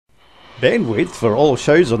Bandwidth for all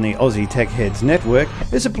shows on the Aussie Tech Heads network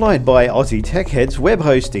is supplied by Aussie Tech Heads Web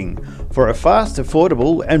Hosting. For a fast,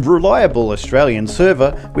 affordable and reliable Australian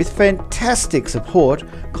server with fantastic support,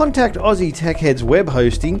 contact Aussie Tech Heads Web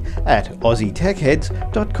Hosting at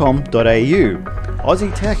aussietechheads.com.au.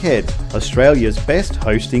 Aussie Tech Heads, Australia's best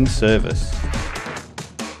hosting service.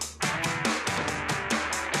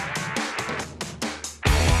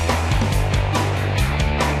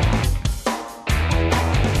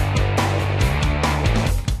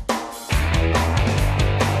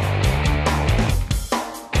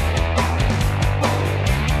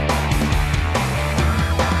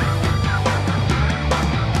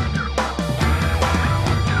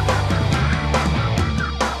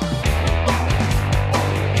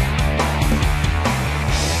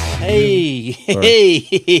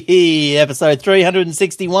 Hey, episode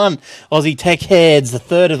 361, Aussie Tech Heads, the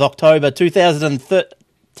 3rd of October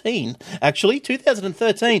 2013, actually,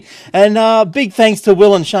 2013. And big thanks to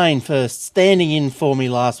Will and Shane for standing in for me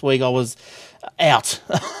last week. I was out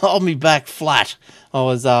on me back flat. I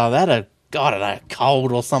was, had a, I don't know,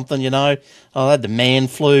 cold or something, you know. I had the man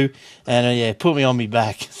flu and, put me on me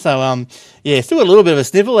back. So, still a little bit of a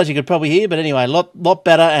sniffle, as you could probably hear. But anyway, lot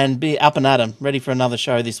better and be up and at 'em, ready for another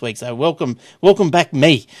show this week. So welcome back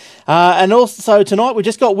me. And also tonight we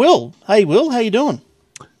just got Will. Hey, Will, how you doing?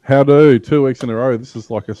 How do? 2 weeks in a row. This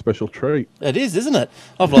is like a special treat. It is, isn't it?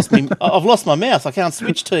 I've lost my mouse. I can't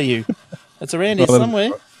switch to you. It's around here somewhere.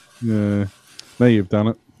 Yeah. Now you've done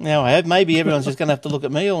it. Now I have. Maybe everyone's just going to have to look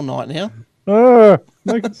at me all night now.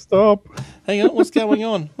 Make it stop. Hang on, what's going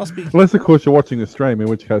on? Must be. Unless, of course, you're watching the stream, in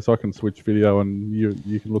which case I can switch video and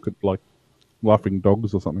you can look at, like, laughing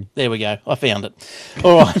dogs or something. There we go. I found it.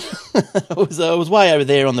 All right. It was way over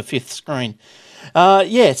there on the 5th screen.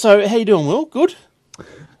 So how you doing, Will? Good?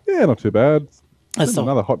 Yeah, not too bad. It's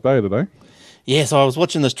another hot day today. Yeah, so I was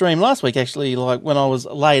watching the stream last week, actually, like when I was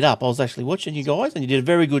laid up, I was actually watching you guys, and you did a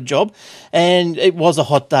very good job. And it was a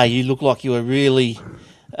hot day. You looked like you were really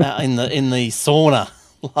in the sauna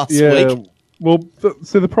last week. Well,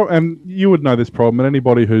 the problem, and you would know this problem, and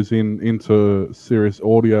anybody who's into serious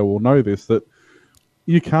audio will know this, that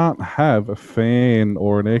you can't have a fan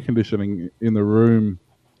or an air conditioning in the room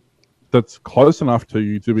that's close enough to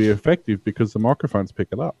you to be effective because the microphones pick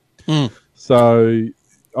it up. Mm. So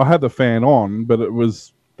I had the fan on, but it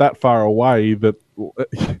was that far away that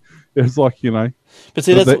it was like, you know, but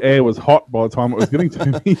see, the air was hot by the time it was getting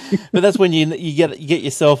to me. But that's when you get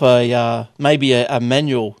yourself a maybe a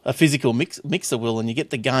manual, a physical mixer, Will, and you get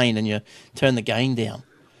the gain and you turn the gain down.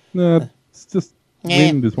 No, it's just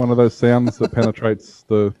wind is one of those sounds that penetrates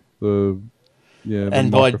the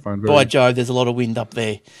and microphone. By Jove, there's a lot of wind up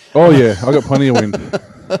there. Oh yeah, I got plenty of wind.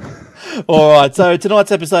 All right, so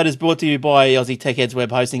tonight's episode is brought to you by Aussie Tech Heads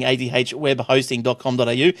Web Hosting,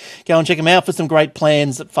 athwebhosting.com.au. Go and check them out for some great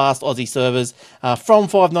plans, fast Aussie servers. From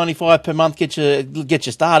 $5.95 per month, get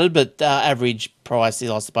you started, but average price is,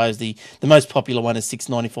 I suppose, the most popular one is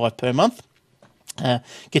 $6.95 per month.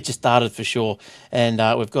 Get you started for sure. And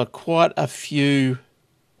we've got quite a few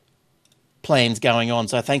plans going on,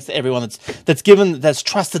 so thanks to everyone that's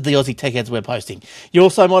trusted the Aussie Tech Heads Web Hosting. You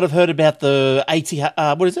also might have heard about the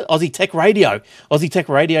Aussie Tech Radio,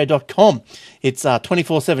 aussietechradio.com. It's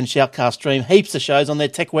 24/7 shoutcast stream, heaps of shows on there,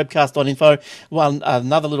 techwebcast.info.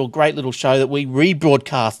 Another great little show that we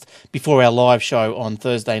rebroadcast before our live show on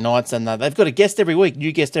Thursday nights, and they've got a guest every week,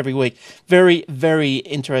 new guest every week. Very, very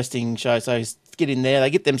interesting show, so get in there. They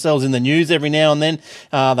get themselves in the news every now and then.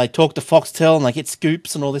 They talk to Foxtel and they get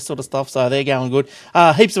scoops and all this sort of stuff, so they're going good.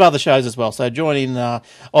 Heaps of other shows as well, so join in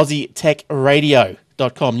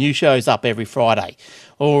aussietechradio.com. New shows up every Friday.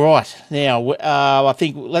 All right, now I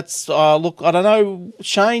think let's look. I don't know,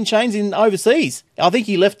 Shane's in overseas. I think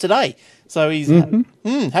he left today, so he's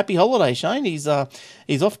happy holiday, Shane. He's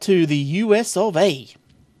off to the US of A.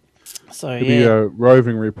 So he'll be a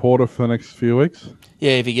roving reporter for the next few weeks.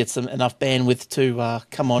 Yeah, if he gets enough bandwidth to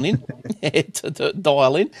come on in, to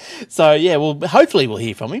dial in. So, hopefully we'll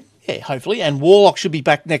hear from him. Yeah, hopefully. And Warlock should be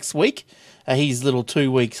back next week. His little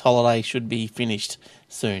 2 weeks holiday should be finished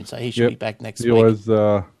soon, so he should be back next week. Always,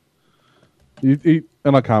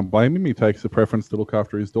 and I can't blame him. He takes a preference to look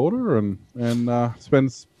after his daughter and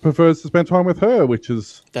prefers to spend time with her, which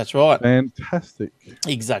is that's right, fantastic.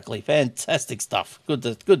 Exactly, fantastic stuff. Good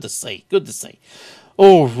to see. Good to see.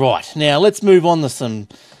 All right, now let's move on to some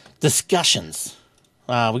discussions.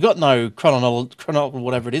 We got no chronological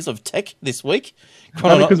whatever it is of tech this week.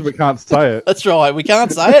 Only because we can't say it. That's right, we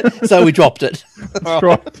can't say it, so we dropped it. That's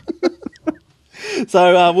right.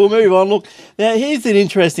 So we'll move on. Look, now here's an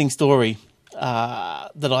interesting story that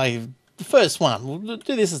the first one. We'll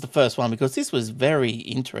do this as the first one because this was very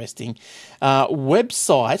interesting.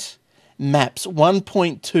 Website maps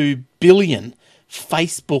 1.2 billion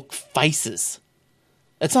Facebook faces.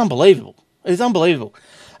 It's unbelievable. It's unbelievable.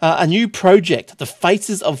 A new project, the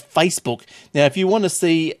Faces of Facebook. Now, if you want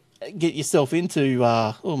to get yourself into...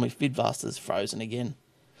 my VidBlaster's frozen again.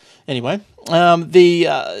 Anyway,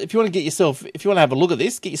 if you want to have a look at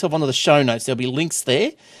this, get yourself onto the show notes. There'll be links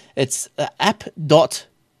there. It's I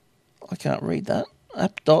can't read that.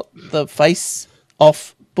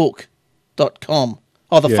 app.thefaceoffbook.com.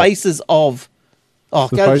 Oh, the faces of... Oh,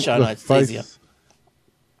 go to the show notes. It's easier.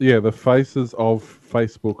 Yeah, the faces of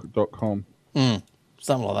Facebook.com.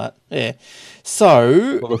 Something like that. Yeah.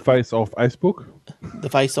 So... Well, the face off Facebook? The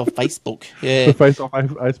face off Facebook. Yeah. The face off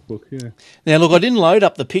Facebook, yeah. Now, look, I didn't load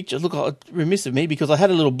up the picture. Look, remiss of me because I had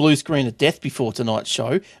a little blue screen of death before tonight's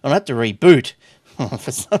show, and I had to reboot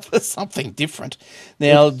for something different.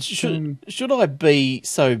 Now, should I be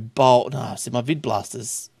so bold? No, see, my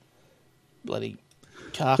VidBlaster's bloody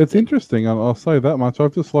car. It's interesting. I'll say that much.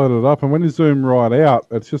 I've just loaded it up, and when you zoom right out,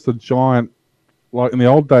 it's just a giant, like in the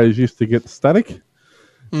old days, you used to get static.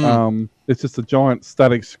 It's just a giant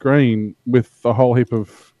static screen with a whole heap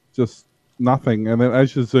of just nothing. And then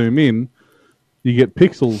as you zoom in, you get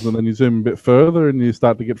pixels, and then you zoom a bit further and you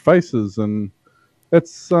start to get faces. And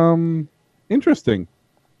it's interesting.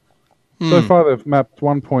 So far, they've mapped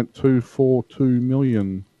 1.242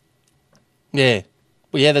 million. Yeah.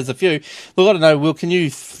 Well, yeah, there's a few. Look, I don't know, Will, can you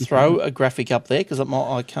throw a graphic up there? Because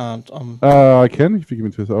I can't. I can, if you give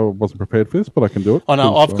me 2 seconds. I wasn't prepared for this, but I can do it. I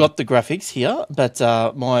know, I've got the graphics here, but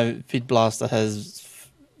my VidBlaster has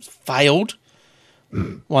failed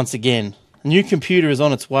once again. A new computer is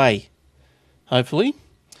on its way, hopefully.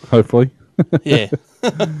 Hopefully. Yeah.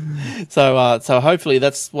 So hopefully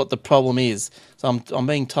that's what the problem is. So I'm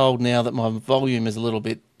being told now that my volume is a little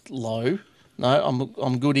bit low. No,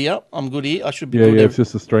 I'm good here. I should be good. Yeah, it's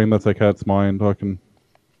just a stream. That's okay. It's my end. I can...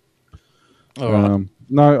 All right.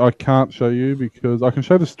 No, I can't show you because I can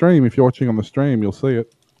show the stream. If you're watching on the stream, you'll see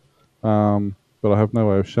it. But I have no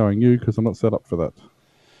way of showing you because I'm not set up for that.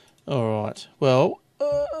 All right. Well,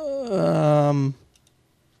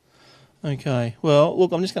 okay. Well,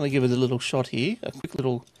 look, I'm just going to give it a little shot here. A quick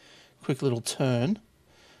little turn.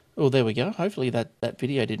 Oh, there we go. Hopefully that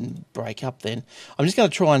video didn't break up then. I'm just going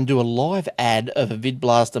to try and do a live ad of a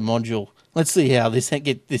VidBlaster module. Let's see how this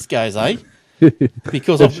goes, eh?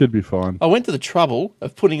 Because it should be fine. I went to the trouble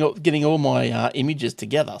of getting all my images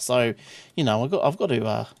together. So, you know, I've got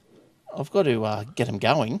to get them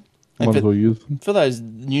going. Might as well use them. For those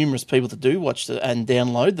numerous people that do watch and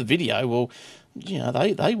download the video, well, you know,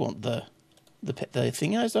 they want the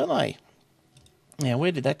thingos, don't they? Now,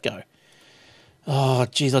 where did that go? Oh,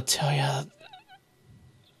 geez, I tell you.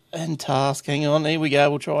 And task, hang on, here we go.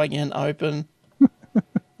 We'll try again. Open.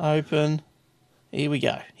 Open. Here we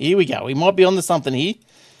go. We might be onto something here.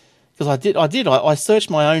 Because I searched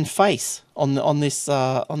my own face on this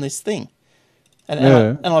thing.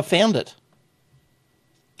 And I found it.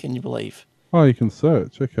 Can you believe? Oh, you can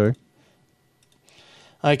search. Okay.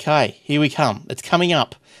 Okay, here we come. It's coming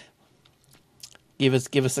up. Give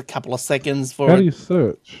us a couple of seconds for it. How do you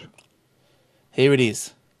search? Here it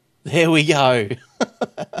is. There we go.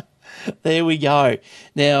 There we go.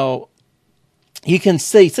 Now, you can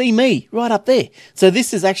see me right up there. So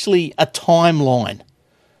this is actually a timeline.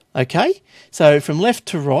 Okay? So from left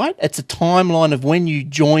to right, it's a timeline of when you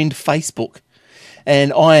joined Facebook.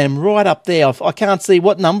 And I am right up there. I can't see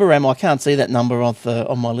what number am I? I can't see that number on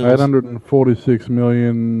my little...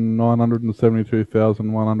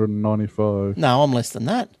 846,972,195. No, I'm less than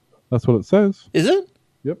that. That's what it says. Is it?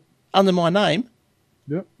 Yep. Under my name?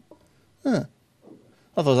 Yep. Huh.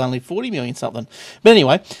 I thought it was only 40 million something. But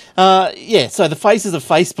anyway, yeah, so the faces of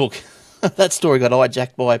Facebook. That story got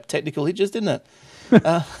hijacked by technical hitches, didn't it?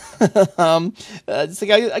 So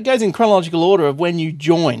it goes in chronological order of when you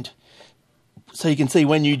joined. So you can see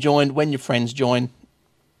when you joined, when your friends joined,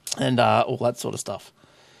 and all that sort of stuff.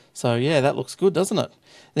 So, yeah, that looks good, doesn't it?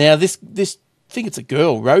 Now, this I think it's a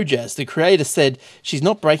girl, Rojaz. The creator said she's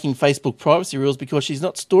not breaking Facebook privacy rules because she's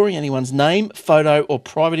not storing anyone's name, photo, or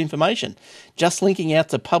private information, just linking out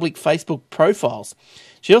to public Facebook profiles.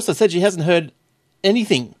 She also said she hasn't heard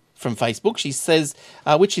anything from Facebook. She says,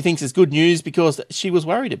 which she thinks is good news because she was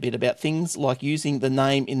worried a bit about things like using the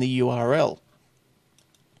name in the URL.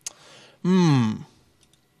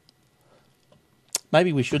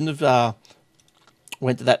 Maybe we shouldn't have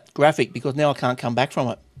went to that graphic because now I can't come back from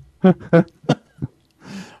it.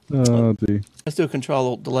 Oh, dear. Let's do a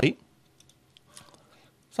Control-Alt-Delete. For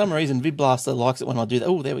some reason, VidBlaster likes it when I do that.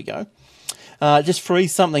 Oh, there we go. Just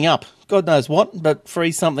freeze something up. God knows what, but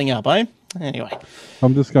freeze something up, eh? Anyway.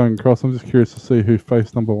 I'm just going across. I'm just curious to see who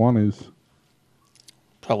face number one is.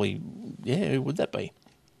 Probably, yeah, who would that be?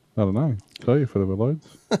 I don't know. Tell you for the loads.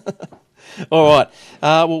 All right.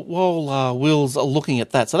 Well, while Will's looking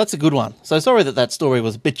at that, so that's a good one. So sorry that story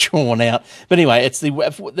was a bit drawn out, but anyway, it's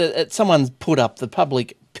someone's put up the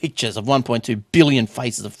public pictures of 1.2 billion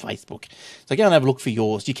faces of Facebook. So go and have a look for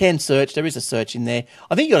yours. You can search. There is a search in there.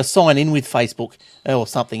 I think you got to sign in with Facebook or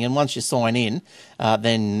something, and once you sign in,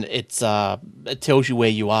 then it tells you where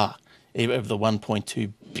you are of the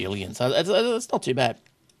 1.2 billion. So it's not too bad.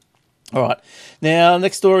 All right. Now,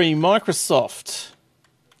 next story, Microsoft.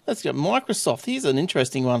 Let's go. Microsoft. Here's an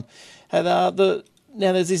interesting one. Now,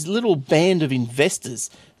 there's this little band of investors,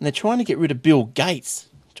 and they're trying to get rid of Bill Gates,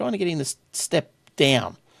 trying to get him to step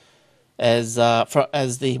down as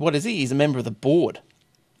the, what is he? He's a member of the board.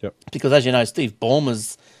 Yep. Because, as you know, Steve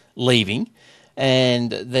Ballmer's leaving,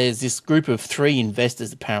 and there's this group of 3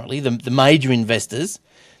 investors, apparently, the major investors.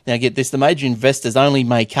 Now, get this, the major investors only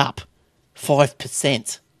make up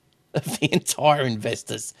 5% of the entire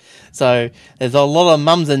investors. So there's a lot of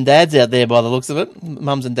mums and dads out there by the looks of it,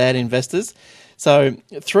 mums and dad investors. So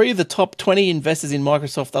 3 of the top 20 investors in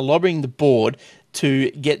Microsoft are lobbying the board to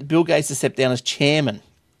get Bill Gates to step down as chairman.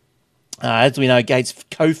 As we know, Gates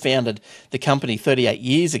co-founded the company 38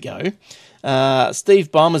 years ago. Steve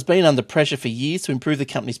Ballmer's been under pressure for years to improve the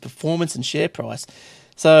company's performance and share price.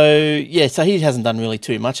 So, yeah, so he hasn't done really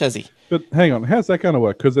too much, has he? But hang on, how's that going to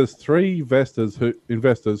work? Because there's 3 investors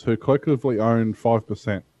who collectively own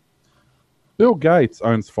 5%. Bill Gates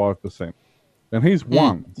owns 5%, and he's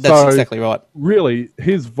one. That's exactly right. Really,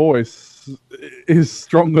 his voice is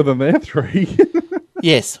stronger than their 3.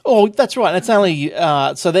 Yes. Oh, that's right. It's only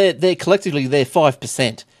so they're collectively they're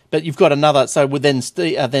 5%. But you've got another. So with then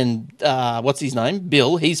what's his name?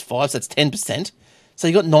 Bill. He's 5. So that's 10%. So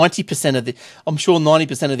you got 90% of the. I'm sure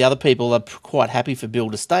 90% of the other people are quite happy for Bill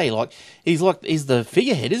to stay. He's the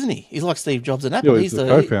figurehead, isn't he? He's like Steve Jobs and Apple. Yeah, he's the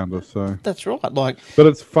co-founder. So that's right. But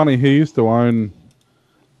it's funny. He used to own,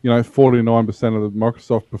 49% of the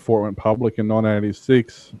Microsoft before it went public in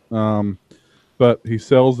 1986. But he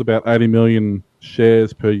sells about 80 million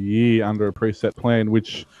shares per year under a preset plan,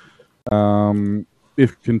 which,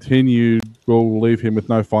 if continued, will leave him with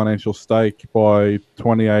no financial stake by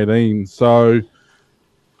 2018. So.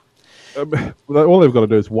 All they've got to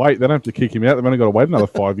do is wait. They don't have to kick him out. They've only got to wait another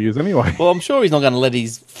 5 years anyway. Well, I'm sure he's not going to let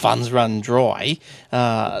his funds run dry.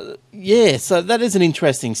 So that is an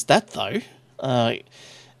interesting stat, though. So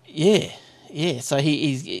because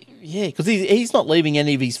he's not leaving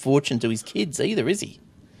any of his fortune to his kids either, is he?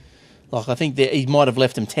 I think that he might have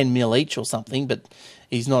left them 10 mil each or something, but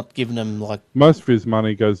he's not giving them most of his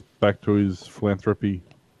money goes back to his philanthropy.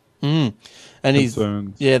 And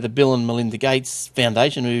concerns. The Bill and Melinda Gates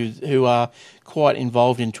Foundation, who are quite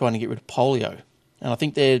involved in trying to get rid of polio, and I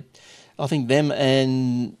think them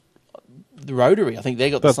and the Rotary, I think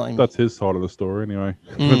they got the same. That's his side of the story, anyway.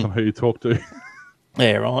 Depends on who you talk to.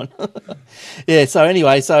 Yeah, right. So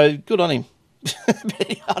anyway, so good on him.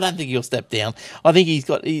 I don't think he'll step down. I think he's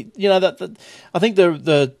got, I think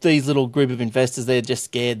these little group of investors, they're just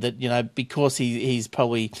scared that, because he's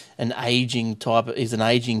probably an aging type, he's an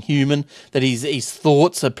aging human, that his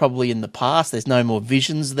thoughts are probably in the past. There's no more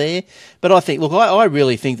visions there. But I think, I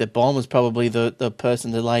really think that Bond was probably the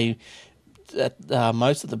person to lay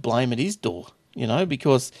most of the blame at his door,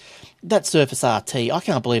 because that Surface RT, I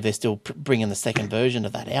can't believe they're still bringing the second version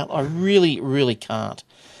of that out. I really, really can't.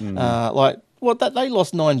 They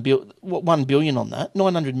lost $1 billion on that,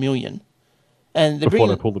 900 million, and before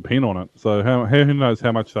they pulled the pin on it. So who knows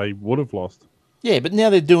how much they would have lost? Yeah, but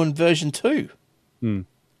now they're doing version 2.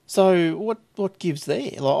 So what gives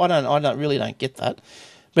there? I really don't get that.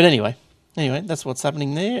 But anyway, that's what's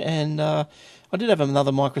happening there. And I did have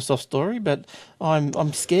another Microsoft story, but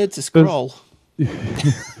I'm scared to scroll.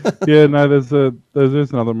 Yeah, no, there's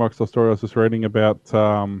another Microsoft story I was just reading about.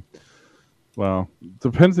 Well, it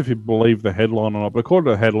depends if you believe the headline or not, but according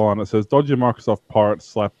to the headline, it says, dodgy Microsoft pirate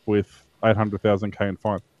slapped with 800,000 in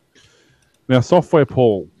fine. Now, Software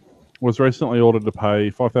Paul was recently ordered to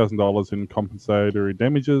pay $5,000 in compensatory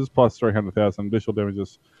damages plus 300,000 additional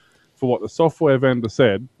damages for what the software vendor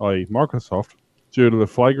said, i.e. Microsoft, due to the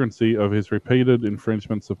flagrancy of his repeated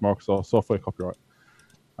infringements of Microsoft software copyright.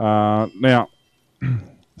 Now,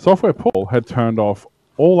 Software Paul had turned off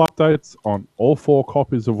all updates on all 4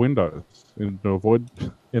 copies of Windows in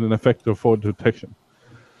an effect to avoid detection.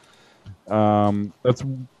 That's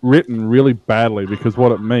written really badly because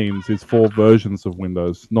what it means is 4 versions of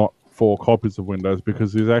Windows, not 4 copies of Windows,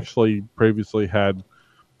 because he's actually previously had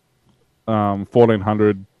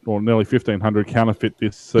 1400 or nearly 1,500 counterfeit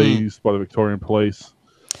discs seized by the Victorian Police.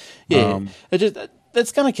 Yeah,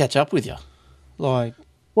 that's going to catch up with you. Like,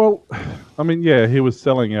 well, I mean, yeah, he was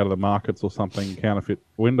selling out of the markets or something, counterfeit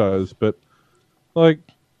windows, but like,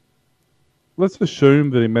 let's assume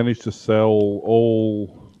that he managed to sell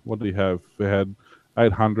all. What did he have? He had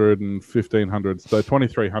 800 and 1,500, so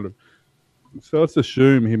 2,300. So let's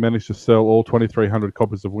assume he managed to sell all 2,300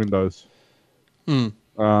 copies of Windows. He's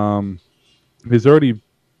already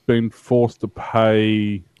been forced to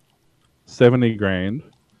pay 70 grand,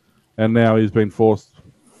 and now he's been forced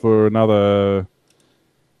for another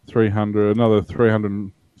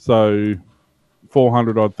 300, so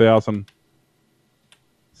 400 odd thousand.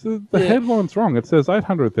 So the headline's wrong. It says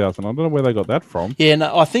 800,000. I don't know where they got that from. Yeah,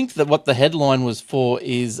 no, I think that what the headline was for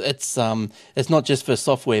is it's not just for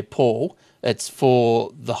Software Paul. It's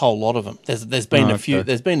for the whole lot of them. There's been a few.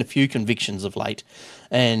 There's been a few convictions of late,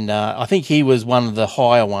 and I think he was one of the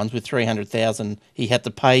higher ones with 300,000. He had to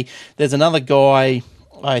pay. There's another guy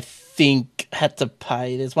I think had to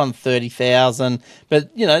pay. There's one 30,000, but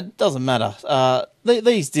it doesn't matter.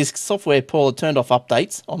 These discs, Software Paul had turned off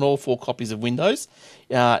updates on all 4 copies of Windows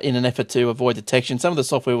in an effort to avoid detection. Some of the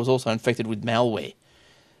software was also infected with malware,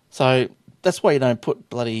 so that's why you don't put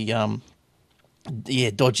bloody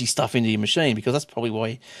dodgy stuff into your machine, because that's probably why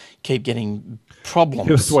you keep getting problems.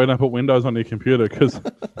 That's why you don't put Windows on your computer, because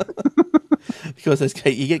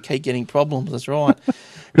you keep getting problems. That's right.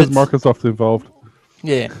 Because Microsoft's involved.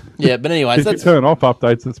 Yeah. But anyways, if you turn off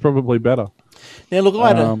updates, it's probably better. Now, look,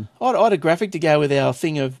 I had a graphic to go with our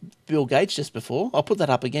thing of Bill Gates just before. I'll put that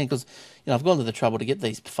up again because I've gone to the trouble to get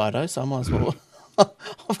these photos, so I might as well.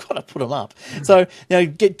 I've got to put them up. So now,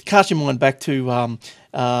 cast your mind back to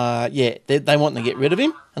they want to get rid of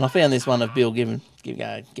him, and I found this one of Bill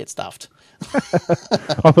get stuffed. I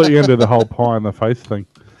thought you ended the whole pie in the face thing.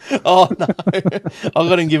 Oh no, I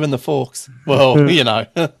got him given the forks. Well,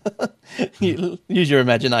 use your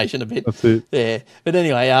imagination a bit. That's it. Yeah, but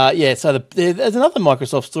anyway, So there's another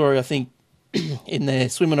Microsoft story, I think, in there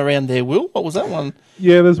swimming around there. Will, what was that one?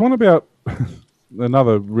 Yeah, there's one about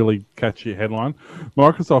another really catchy headline.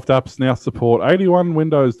 Microsoft apps now support 81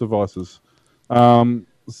 Windows devices, Windows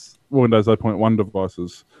 8.1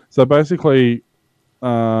 devices. So basically,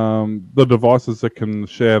 the devices that can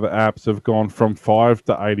share the apps have gone from 5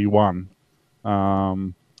 to 81.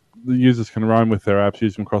 The users can roam with their apps,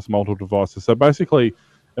 use them across multiple devices. So basically,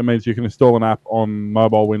 it means you can install an app on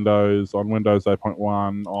mobile Windows, on Windows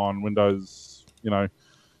 8.1, on Windows,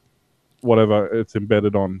 whatever it's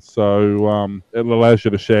embedded on. So it allows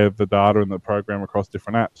you to share the data and the program across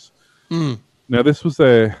different apps. Now, this was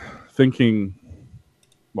their thinking.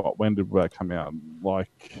 When did that come out?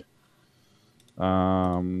 Like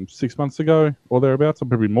 6 months ago or thereabouts, or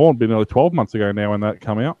probably more. It'd been nearly 12 months ago now when that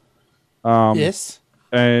came out. Yes.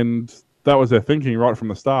 And that was their thinking right from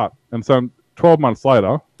the start. And so 12 months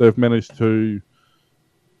later, they've managed to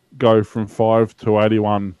go from 5 to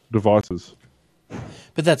 81 devices.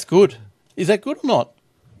 But that's good. Is that good or not?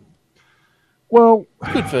 Well,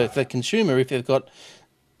 good for the consumer if they've got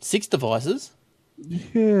 6 devices.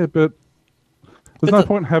 Yeah, but there's no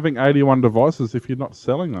point in having 81 devices if you're not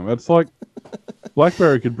selling them. It's like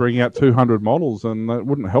BlackBerry could bring out 200 models and that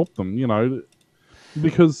wouldn't help them,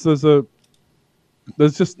 because there's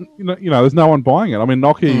just there's no one buying it. I mean,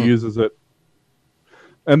 Nokia uses it,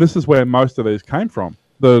 and this is where most of these came from.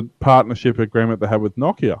 The partnership agreement they had with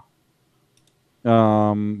Nokia,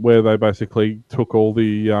 where they basically took all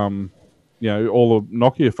the all the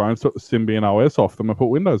Nokia phones, took the Symbian OS off them and put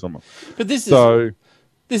Windows on them. But this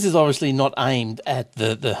is obviously not aimed at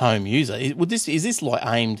the home user. Is this like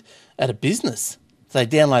aimed at a business? So they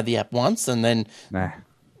download the app once and then... No.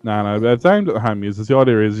 It's aimed at the home users. The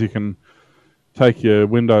idea is you can take your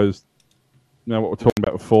Windows, what we're talking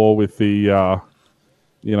about before with the,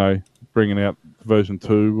 bringing out version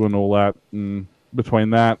 2 and all that, and between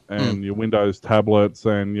that and your Windows tablets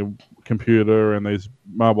and your computer and these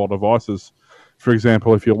mobile devices. For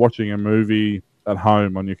example, if you're watching a movie at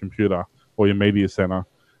home on your computer or your media center,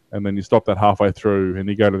 and then you stop that halfway through and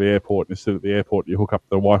you go to the airport and you sit at the airport, you hook up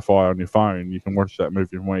the Wi-Fi on your phone, you can watch that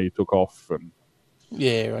movie from where you took off and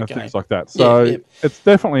things like that. So it's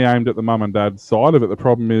definitely aimed at the mum and dad side of it. The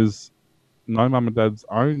problem is no mum and dads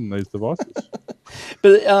own these devices.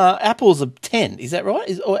 But Apple's a 10, is that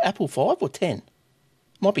right? Or Apple 5 or 10?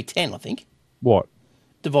 Might be 10, I think. What?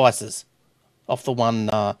 Devices off the one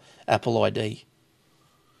Apple ID.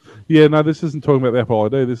 Yeah, no, this isn't talking about the Apple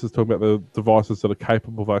ID. This is talking about the devices that are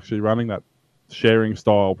capable of actually running that sharing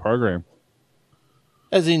style program.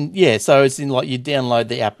 As in, so it's in like you download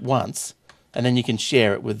the app once and then you can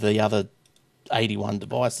share it with the other 81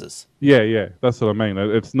 devices. Yeah, that's what I mean.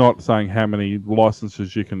 It's not saying how many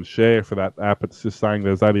licenses you can share for that app. It's just saying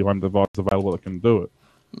there's 81 devices available that can do it.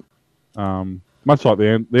 Much like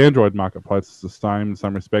the Android marketplace is the same in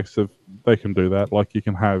some respects. They can do that. Like you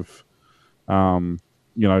can have,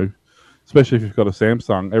 especially if you've got a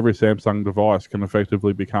Samsung, every Samsung device can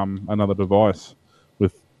effectively become another device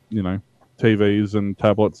with, TVs and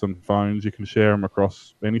tablets and phones. You can share them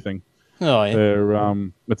across anything. Oh, yeah.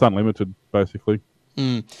 It's unlimited, basically.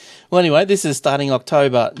 Well, anyway, this is starting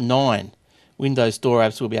October 9. Windows Store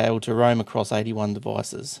apps will be able to roam across 81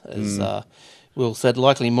 devices. As Will said,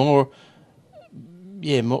 likely more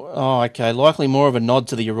of a nod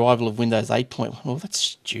to the arrival of Windows 8.1. Well, that's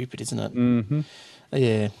stupid, isn't it? Mm-hmm.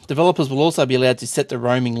 Yeah. Developers will also be allowed to set the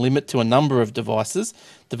roaming limit to a number of devices.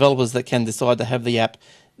 Developers that can decide to have the app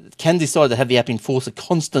enforce a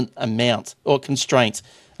constant amount or constrain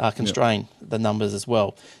the numbers as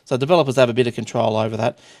well. So developers have a bit of control over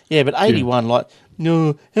that. Yeah, but 81, how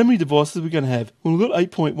many devices are we going to have? Well, we've got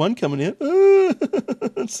 8.1 coming out.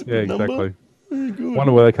 That's a good number. Exactly. Oh,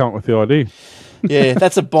 wonder where they come up with the idea. Yeah,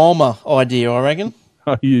 that's a bomber idea, I reckon.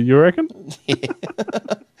 You reckon? Yeah.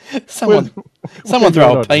 Someone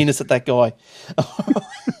throw a penis at that guy.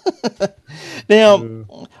 Now,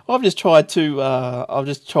 I've just tried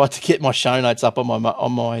to get my show notes up on my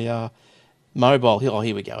mobile. Oh,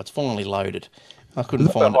 here we go. It's finally loaded. I couldn't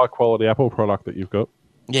find it. High quality Apple product that you've got.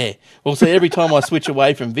 Yeah. Well, so every time I switch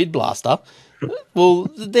away from VidBlaster,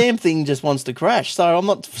 the damn thing just wants to crash. So I'm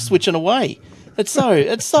not switching away. It's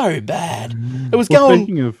so bad. It was going.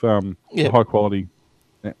 Speaking of high quality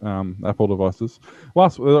Apple devices,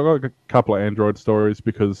 I've got a couple of Android stories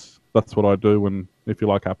because that's what I do. And if you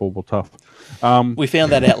like Apple, well, tough. We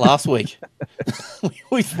found that out last week.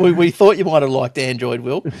 we thought you might have liked Android,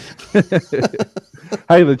 Will.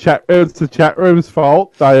 Hey, it's the chat room's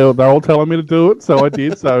fault. They're all telling me to do it, so I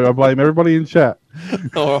did. So I blame everybody in chat.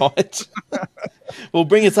 All right. Well,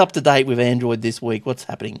 bring us up to date with Android this week. What's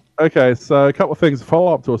happening? Okay, so a couple of things.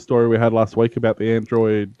 Follow up to a story we had last week about the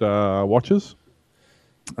Android watches.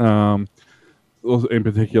 In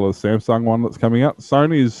particular, the Samsung one that's coming out.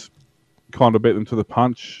 Sony's kind of beat them to the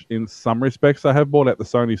punch in some respects. They have bought out the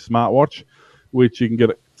Sony smartwatch, which you can get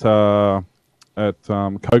at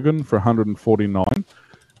Kogan for $149.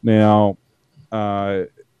 Now,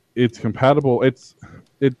 it's compatible.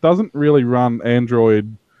 It doesn't really run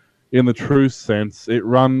Android in the true sense. It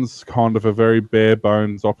runs kind of a very bare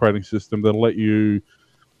bones operating system that'll let you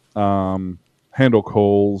handle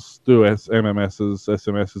calls, do MMSs,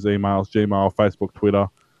 SMSs, emails, Gmail, Facebook, Twitter,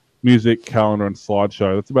 music, calendar, and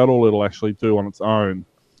slideshow. That's about all it'll actually do on its own.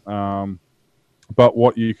 But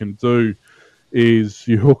what you can do is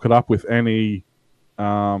you hook it up with any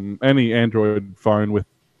Android phone with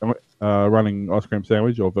running Ice Cream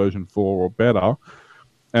Sandwich or version 4 or better,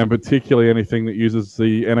 and particularly anything that uses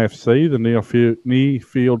the NFC, the near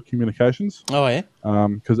field communications. Oh, yeah.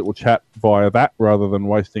 Because it will chat via that rather than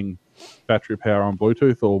wasting battery power on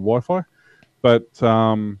Bluetooth or Wi-Fi. But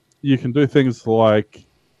you can do things like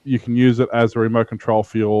you can use it as a remote control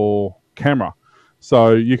for your camera.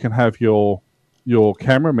 So you can have your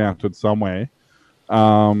camera mounted somewhere,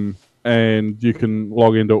 and you can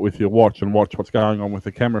log into it with your watch and watch what's going on with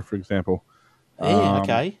the camera, for example. Yeah,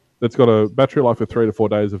 okay. It's got a battery life of 3 to 4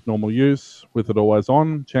 days of normal use, with it always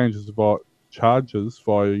on, charges via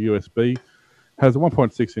USB, has a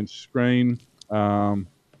 1.6-inch screen,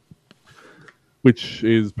 which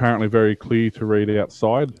is apparently very clear to read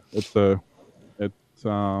outside. It's not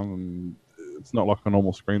like a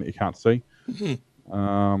normal screen that you can't see.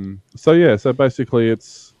 Mm-hmm. So basically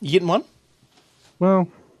it's... You getting one? Well,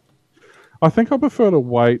 I think I prefer to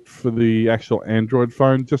wait for the actual Android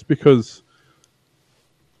phone just because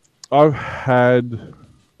I've had...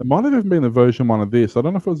 It might have even been the version 1 of this. I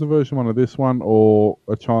don't know if it was the version 1 of this one or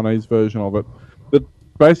a Chinese version of it that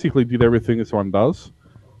basically did everything this one does.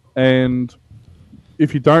 And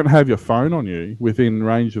if you don't have your phone on you within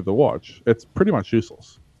range of the watch, it's pretty much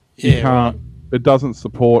useless. Yeah, you can't. Right. It doesn't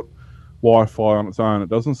support Wi-Fi on its own. It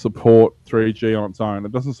doesn't support 3G on its own.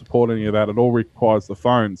 It doesn't support any of that. It all requires the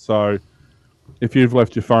phone. So if you've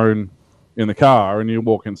left your phone in the car and you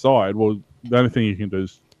walk inside, well, the only thing you can do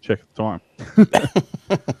is check the time.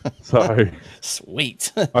 So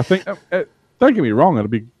sweet. I think, don't get me wrong, it'd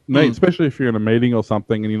be neat, especially if you're in a meeting or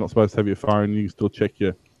something and you're not supposed to have your phone, you can still check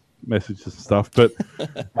your messages and stuff. But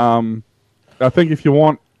I think if you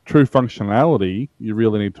want true functionality, you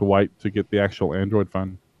really need to wait to get the actual Android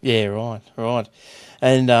phone. Yeah, right.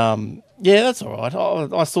 And that's all right.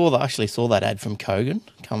 I actually saw that ad from Kogan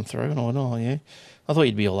come through, and I went, oh yeah, I thought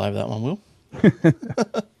you'd be all over that one, Will.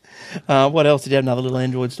 What else? Did you have another little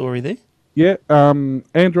Android story there? Yeah,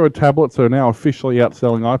 Android tablets are now officially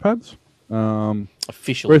outselling iPads.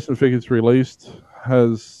 Officially. Recent figures released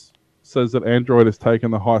says that Android has taken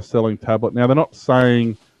the highest selling tablet. Now they're not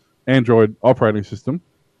saying Android operating system.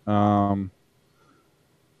 I'll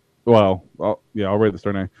read the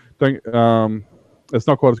story now. It's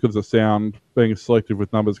not quite as good as it sounds. Being selective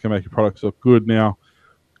with numbers can make your products look good. Now,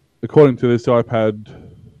 according to this iPad,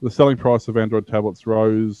 the selling price of Android tablets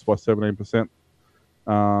rose by 17%,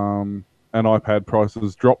 and iPad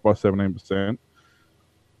prices dropped by 17%.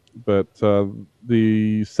 But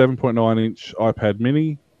the 7.9-inch iPad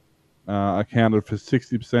mini accounted for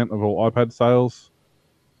 60% of all iPad sales.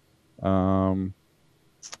 I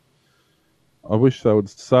wish they would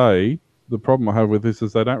say, the problem I have with this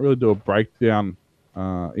is they don't really do a breakdown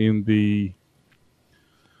in the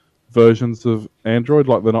versions of Android.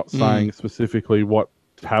 Like, they're not saying specifically what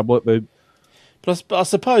tablet they... But I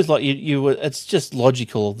suppose, like it's just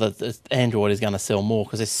logical that Android is going to sell more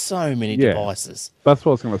because there's so many devices. That's what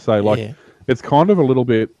I was going to say. Like, it's kind of a little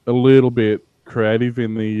bit creative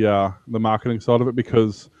in the marketing side of it,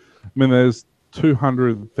 because I mean, there's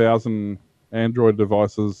 200,000 Android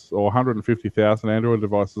devices or 150,000 Android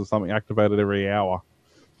devices or something activated every hour.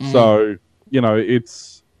 So,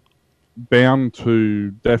 it's bound to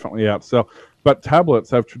definitely outsell. But tablets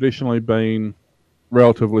have traditionally been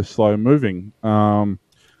relatively slow moving.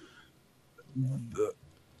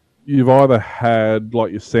 You've either had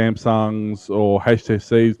like your Samsungs or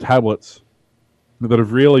HTC tablets that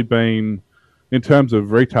have really been, in terms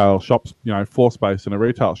of retail shops, floor space in a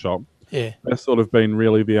retail shop, they've sort of been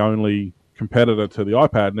really the only competitor to the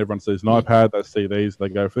iPad, and everyone sees an iPad, they see these, they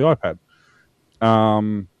go for the iPad.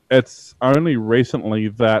 It's only recently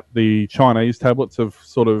that the Chinese tablets have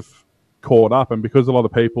sort of caught up, and because a lot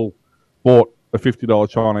of people bought a $50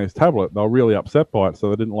 Chinese tablet, they were really upset by it, so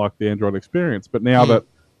they didn't like the Android experience. But now that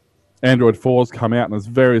Android 4's come out and it's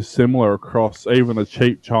very similar across even the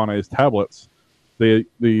cheap Chinese tablets, the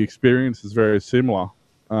experience is very similar.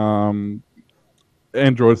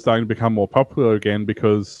 Android's starting to become more popular again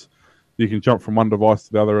because you can jump from one device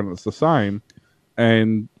to the other and it's the same.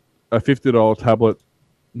 And a $50 tablet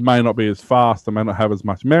may not be as fast and may not have as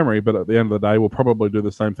much memory, but at the end of the day will probably do the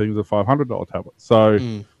same thing as a $500 tablet. So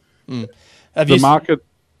the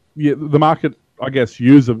market, I guess,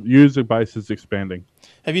 user base is expanding.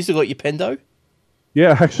 Have you still got your Pendo?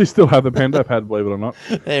 Yeah, I actually still have the Pendo pad, believe it or not.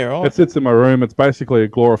 Yeah, right. It sits in my room. It's basically a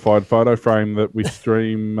glorified photo frame that we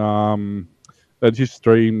stream. It just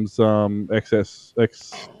streams what's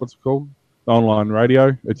it called? Online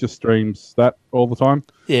radio. It just streams that all the time.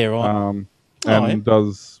 Yeah, right. And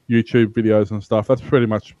does YouTube videos and stuff. That's pretty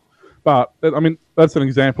much. But I mean, that's an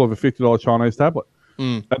example of a $50 Chinese tablet.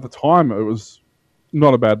 At the time, it was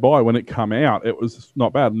not a bad buy. When it came out, it was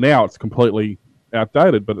not bad. Now it's completely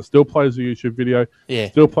outdated, but it still plays a YouTube video. Yeah.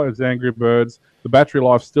 Still plays Angry Birds. The battery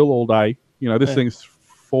life's still all day. This thing's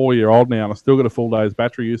 4-year-old now, and I still got a full day's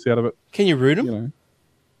battery use out of it. Can you root them?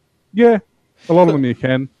 Yeah, a lot of them you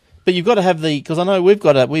can. But you've got to have because I know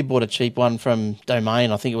we bought a cheap one from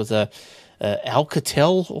Domain. I think it was a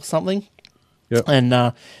Alcatel or something. Yep. And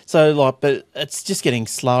but it's just getting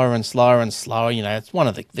slower and slower and slower. It's one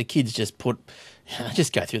of the kids just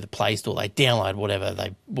just go through the Play Store. They download whatever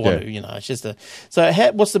they want to. It's just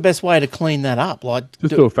what's the best way to clean that up? Like,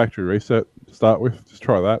 just do a factory reset to start with. Just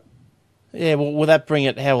try that. Yeah. Well, will that bring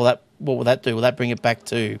it? What will that do? Will that bring it back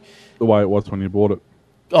to the way it was when you bought it?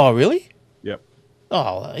 Oh, really? Yep.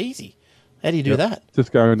 Oh, easy. How do you do that?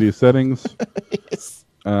 Just go into your settings. Yes.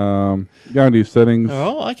 Go into your settings.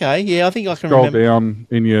 Oh, okay. Yeah, I think I can scroll remember. Down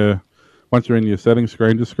once you're in your settings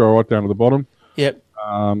screen, just scroll right down to the bottom. Yep.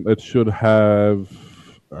 It should have.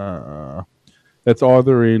 It's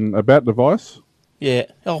either in About Device. Yeah.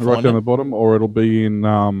 Right down the bottom, or it'll be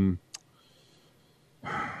in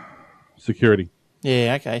Security.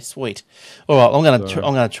 Yeah. Okay. Sweet. All right. I'm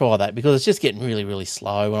gonna try that because it's just getting really, really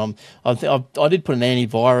slow. And I did put an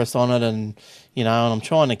antivirus on it, and and I'm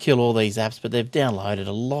trying to kill all these apps, but they've downloaded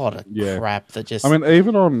a lot of crap that just. I mean,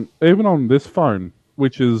 even on this phone,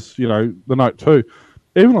 which is the Note 2,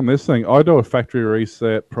 even on this thing, I do a factory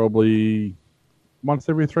reset probably once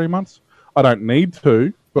every 3 months. I don't need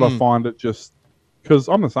to, but I find it just because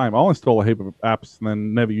I'm the same. I'll install a heap of apps and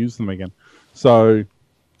then never use them again. So,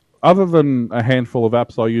 other than a handful of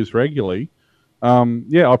apps I use regularly,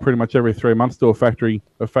 I pretty much every 3 months do a factory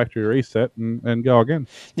reset and go again.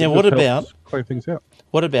 Now, what about clean things out?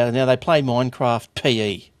 What about now? They play Minecraft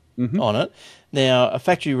PE on it. Now, a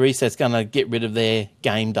factory reset's going to get rid of their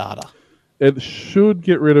game data. It should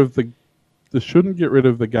get rid of the. They shouldn't get rid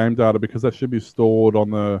of the game data because that should be stored on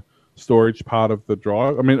the storage part of the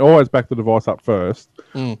drive. I mean, always back the device up first,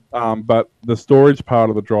 but the storage part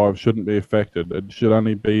of the drive shouldn't be affected. It should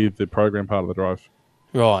only be the program part of the drive.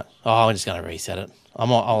 Right. Oh, I'm just going to reset it.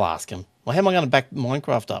 I'll ask him. Well, how am I going to back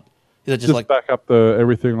Minecraft up? Is it just like back up the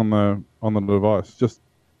everything on the device? Just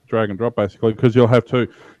drag and drop basically, because you'll have two.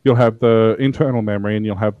 You'll have the internal memory and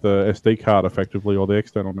you'll have the SD card effectively, or the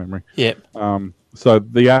external memory. Yep. So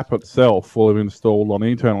the app itself will have installed on the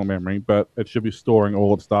internal memory, but it should be storing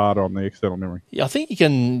all its data on the external memory. Yeah, I think you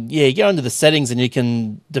can. Yeah, go into the settings and you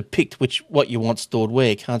can depict what you want stored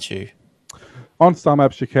where, can't you? On some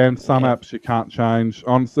apps you can, some apps you can't change.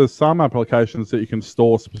 There's some applications that you can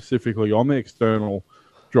store specifically on the external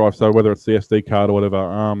drive, so whether it's the SD card or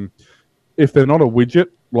whatever. If they're not a widget,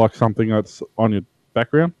 like something that's on your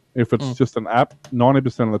background, if it's just an app,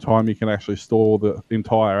 90% of the time you can actually store the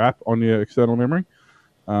entire app on your external memory,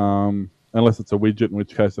 unless it's a widget, in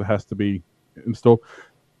which case it has to be installed.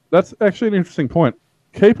 That's actually an interesting point.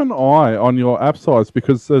 Keep an eye on your app size,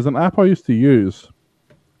 because there's an app I used to use,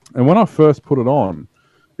 and when I first put it on,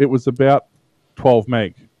 it was about 12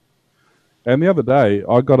 meg. And the other day,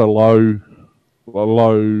 I got a low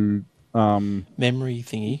memory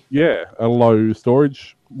thingy. Yeah, a low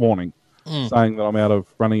storage warning saying that I'm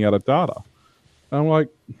running out of data. And I'm like,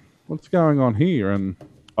 what's going on here? And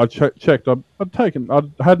I checked. I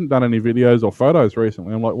hadn't done any videos or photos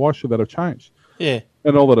recently. I'm like, why should that have changed? Yeah.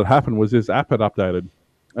 And all that had happened was this app had updated.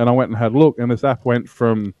 And I went and had a look, and this app went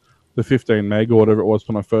from the 15 meg or whatever it was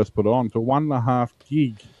when I first put it on to 1.5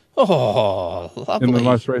 gig. Oh, lovely. In the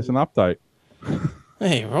most recent update.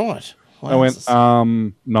 Hey, right. I went,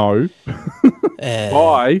 no.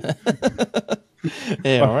 Bye.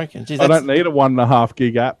 Yeah, I reckon. Jeez, I don't need a 1.5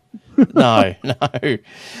 gig app. No.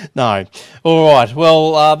 All right.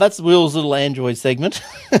 Well, that's Will's little Android segment.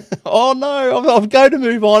 Oh, no. I've go to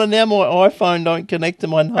move on, and now my iPhone don't connect to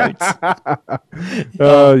my notes.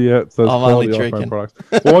 Oh, yeah. So I'm only tricking.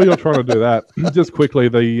 While you're trying to do that, just quickly,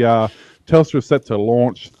 the Telstra is set to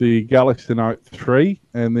launch the Galaxy Note 3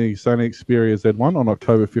 and the Sony Xperia Z1 on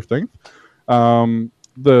October 15th.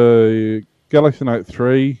 The Galaxy Note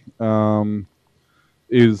 3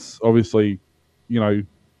 is obviously, the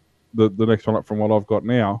next one up from what I've got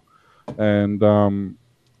now. And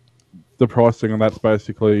the pricing on that's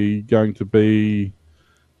basically going to be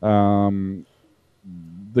the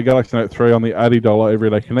Galaxy Note 3 on the $80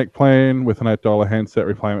 Everyday Connect plan with an $8 handset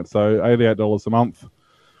repayment. So $88 a month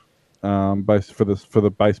for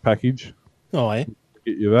the base package. Oh, yeah.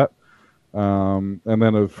 Get you that. And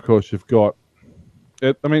then, of course, you've got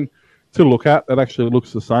it. I mean, to look at, it actually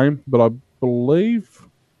looks the same, but I believe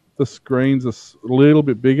the screen's a little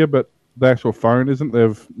bit bigger, but the actual phone isn't.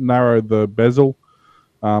 They've narrowed the bezel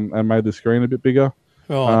and made the screen a bit bigger.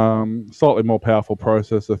 Right. Slightly more powerful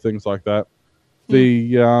processor, things like that.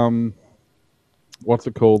 The what's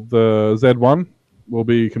it called? The Z1 will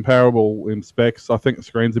be comparable in specs. I think the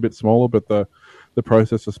screen's a bit smaller, but the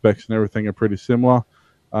processor specs and everything are pretty similar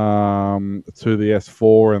to the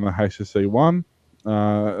S4 and the HTC One.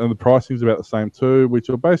 And the pricing is about the same too, which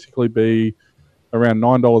will basically be around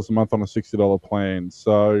 $9 a month on a $60 plan.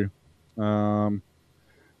 So,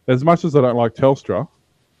 as much as I don't like Telstra,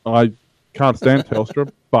 I can't stand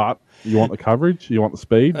Telstra, but you want the coverage, you want the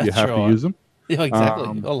speed, you have to use them. Yeah, exactly.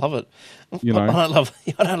 I love it. I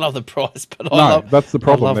don't love the price, but that's the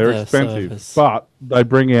problem. They're expensive, service. But they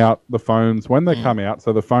bring out the phones when they come out.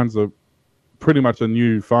 So the phones are pretty much a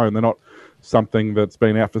new phone. They're not something that's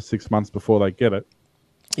been out for 6 months before they get it.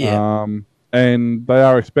 Yeah. And they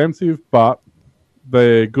are expensive, but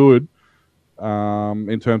they're good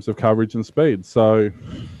in terms of coverage and speed. So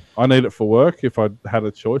I need it for work. If I had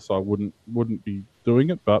a choice, I wouldn't be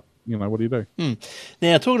doing it, but what do you do?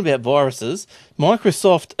 Now, talking about viruses,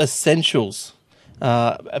 Microsoft Essentials.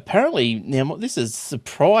 Apparently, now this is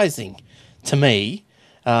surprising to me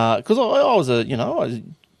because I was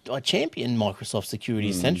I champion Microsoft Security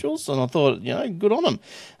Essentials, and I thought, good on them.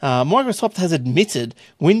 Microsoft has admitted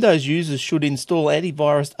Windows users should install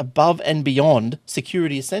antivirus above and beyond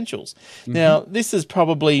Security Essentials. Mm-hmm. Now, this is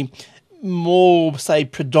probably more,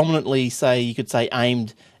 predominantly, you could say,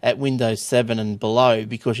 aimed at Windows 7 and below,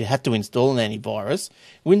 because you have to install an antivirus.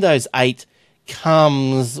 Windows 8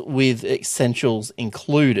 comes with Essentials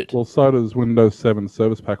included. Well, so does Windows 7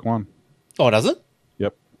 Service Pack 1. Oh, does it?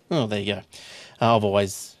 Yep. Oh, there you go. I've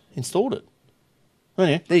always installed it. Oh,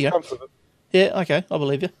 yeah, there you go. Yeah, okay, I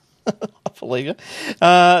believe you. I believe you.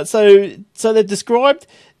 So they've described,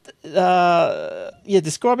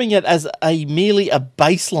 describing it as merely a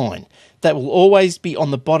baseline that will always be on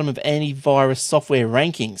the bottom of antivirus software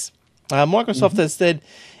rankings. Microsoft has said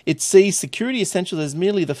It sees Security Essentials as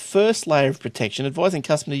merely the first layer of protection, advising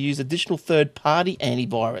customers to use additional third-party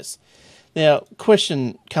antivirus. Now,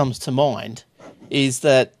 question comes to mind is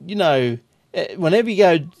that, whenever you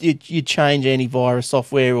go, you change antivirus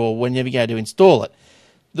software or whenever you go to install it,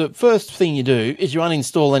 the first thing you do is you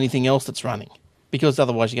uninstall anything else that's running because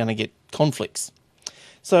otherwise you're going to get conflicts.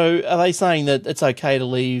 So are they saying that it's okay to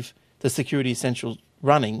leave the Security Essentials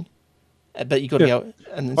running, but you've got to go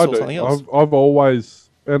and install something else? I've always,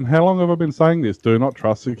 and how long have I been saying this? Do not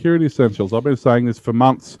trust Security Essentials. I've been saying this for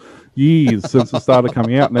months, years since it started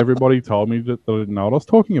coming out, and everybody told me that they didn't know what I was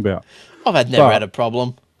talking about. I've never had a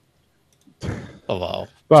problem. Oh, well.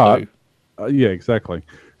 But, yeah, exactly.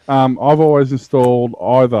 I've always installed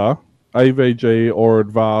either AVG or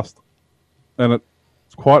Avast, and it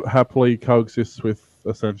quite happily coexists with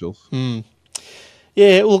Essentials.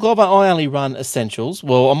 Yeah, look, I only run Essentials.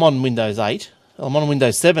 Well, I'm on Windows 8. I'm on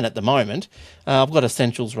Windows 7 at the moment. I've got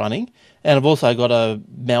Essentials running, and I've also got a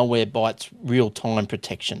Malwarebytes real-time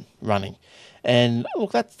protection running. And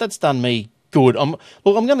look, that's done me good. I'm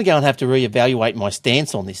going to go and have to reevaluate my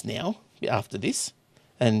stance on this now after this.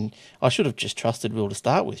 And I should have just trusted Will to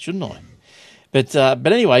start with, shouldn't I? But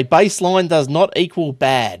anyway, baseline does not equal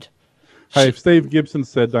bad. Hey, if Steve Gibson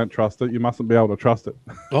said don't trust it, you mustn't be able to trust it.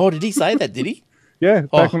 Oh, did he say that, did he? Yeah,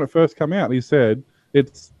 back when it first came out, he said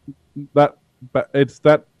it's that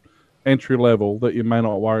entry level that you may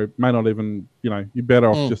not even, you're better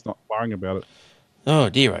off just not worrying about it. Oh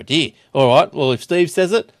dear. All right, well, if Steve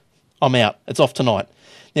says it, I'm out. It's off tonight.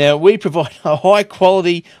 Now, we provide a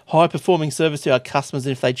high-quality, high-performing service to our customers,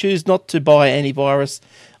 and if they choose not to buy antivirus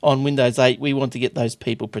on Windows 8, we want to get those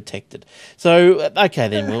people protected. So, okay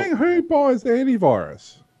then, Will. Who buys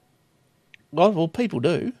antivirus? Well, people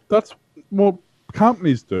do.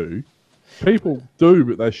 Companies do. People do,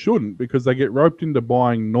 but they shouldn't because they get roped into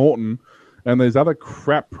buying Norton and these other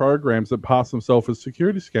crap programs that pass themselves as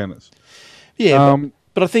security scanners. Yeah,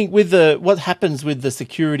 but I think with what happens with the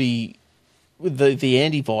security, with the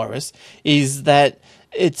antivirus, is that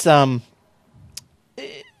it's you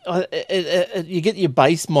get your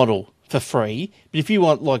base model for free, but if you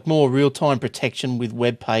want like more real-time protection with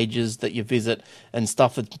web pages that you visit and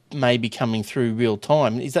stuff that may be coming through real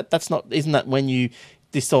time, isn't that when you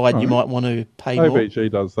decide you might want to pay more?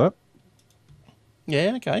 AVG does that.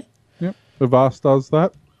 Yeah, okay. Yep. Avast does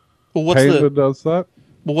that. Well, Panda does that.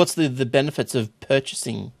 Well, what's the benefits of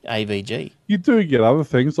purchasing AVG? You do get other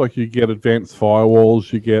things, like you get advanced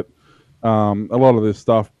firewalls, you get a lot of this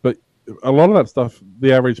stuff, but a lot of that stuff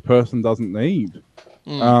the average person doesn't need.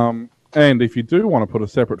 And if you do want to put a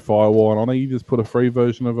separate firewall on there, you just put a free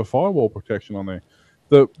version of a firewall protection on there.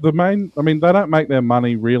 They don't make their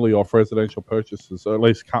money really off residential purchases, or at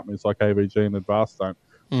least companies like AVG and Avast don't.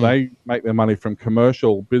 They make their money from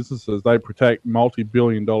commercial businesses. They protect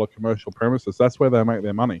multi-billion-dollar commercial premises. That's where they make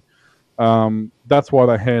their money. That's why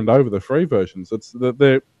they hand over the free versions. It's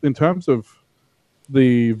in terms of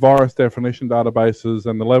the virus definition databases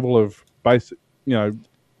and the level of basic,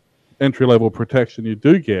 entry-level protection you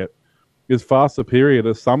do get is far superior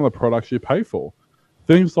to some of the products you pay for.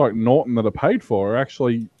 Things like Norton that are paid for are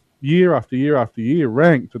actually year after year after year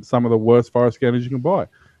ranked at some of the worst virus scanners you can buy.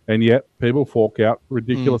 And yet people fork out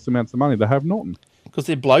ridiculous amounts of money to have Norton. Because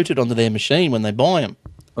they're bloated onto their machine when they buy them.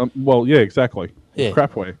 Well, yeah, exactly. Yeah.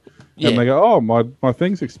 Crapware. Yeah. And they go, oh, my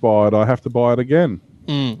thing's expired. I have to buy it again.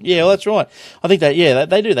 Yeah, well, that's right. I think that,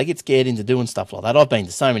 they do. They get scared into doing stuff like that. I've been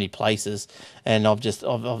to so many places, and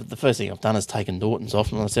the first thing I've done is taken Norton's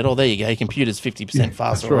off, and I said, oh, there you go, your computer's 50%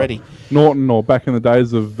 faster already. Right. Norton, or back in the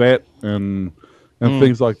days of VET and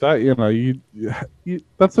things like that,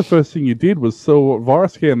 that's the first thing you did was see what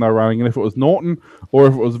virus scan they're running, and if it was Norton or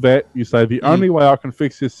if it was VET, you say, the only way I can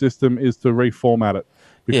fix this system is to reformat it.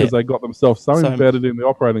 Because they got themselves so embedded in the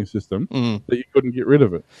operating system that you couldn't get rid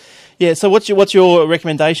of it. Yeah, so what's your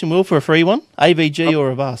recommendation, Will, for a free one? AVG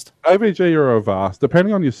or Avast? AVG or Avast,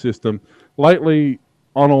 depending on your system. Lately,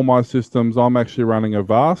 on all my systems, I'm actually running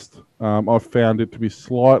Avast. I've found it to be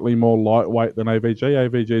slightly more lightweight than AVG.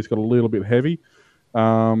 AVG's got a little bit heavy.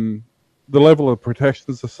 The level of protection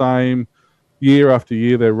is the same. Year after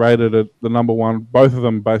year, they're rated at the number one. Both of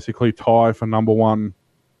them basically tie for number one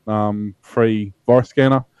free virus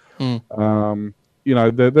scanner. They're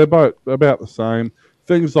both about the same.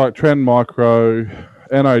 Things like Trend Micro,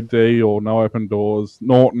 NOD or No Open Doors,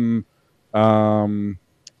 Norton,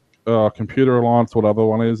 Computer Alliance, whatever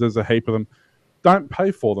one is, there's a heap of them. Don't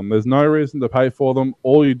pay for them. There's no reason to pay for them.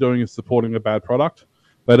 All you're doing is supporting a bad product.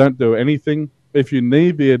 They don't do anything. If you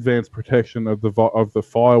need the advanced protection of the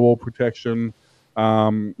firewall protection,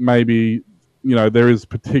 maybe there is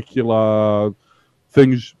particular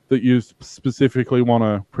things that you specifically want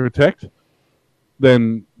to protect,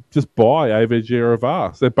 then just buy AVG or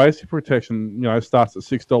Avast. Their basic protection, starts at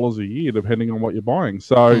 $6 a year, depending on what you're buying.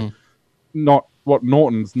 So, not what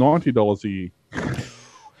Norton's $90 a year.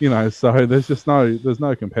 So there's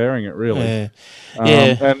no comparing it really. Yeah.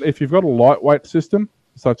 And if you've got a lightweight system,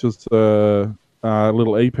 such as a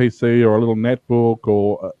little EPC or a little netbook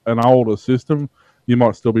or an older system, you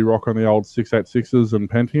might still be rocking the old 686s and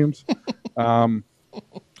Pentiums.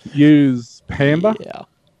 Use Panda. Yeah.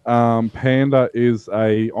 Panda is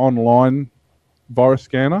a online virus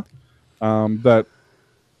scanner that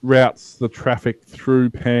routes the traffic through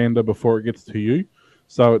Panda before it gets to you.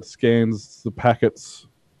 So it scans the packets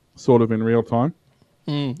sort of in real time.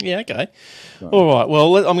 Yeah, okay. All right.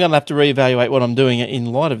 Well, I'm going to have to reevaluate what I'm doing in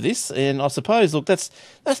light of this. And I suppose, look, that's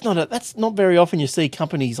not very often you see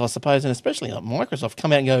companies, I suppose, and especially like Microsoft,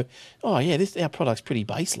 come out and go, oh yeah, our product's pretty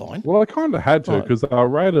baseline. Well, I kind of had to because they're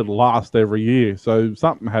rated last every year, so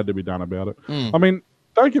something had to be done about it. I mean,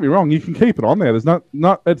 don't get me wrong, you can keep it on there. There's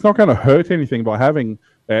it's not going to hurt anything by having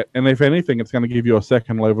it, and if anything, it's going to give you a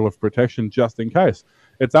second level of protection just in case.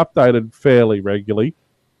 It's updated fairly regularly.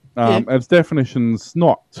 Its definition's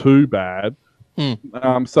not too bad.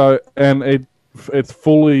 So it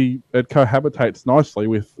cohabitates nicely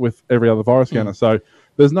with every other virus scanner. So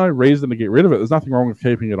there's no reason to get rid of it. There's nothing wrong with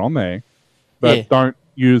keeping it on there, but don't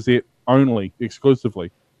use it only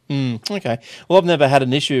exclusively. Okay. Well, I've never had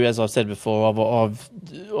an issue, as I've said before. I've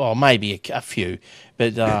maybe a few,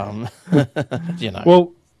 but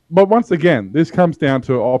Well, but once again, this comes down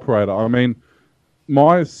to operator. I mean,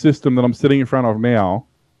 my system that I'm sitting in front of now,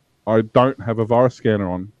 I don't have a virus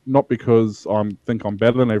scanner on, not because I think I'm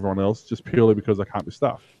better than everyone else, just purely because I can't be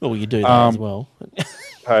stuffed. Well, you do that as well.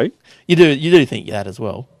 Hey, you do think that as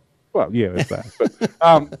well. Well, yeah, there's that.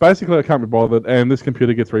 But basically, I can't be bothered, and this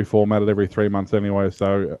computer gets reformatted every 3 months anyway,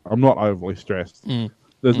 so I'm not overly stressed.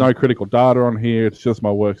 There's no critical data on here; it's just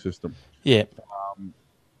my work system. Yeah.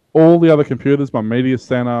 All the other computers, my media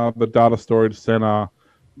center, the data storage center,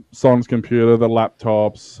 Son's computer, the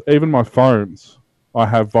laptops, even my phones, I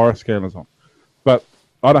have virus scanners on. But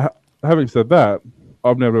having said that,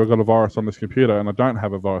 I've never got a virus on this computer, and I don't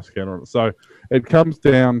have a virus scanner on it. So it comes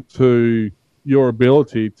down to your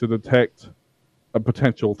ability to detect a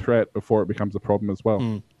potential threat before it becomes a problem as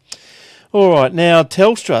well. All right. Now,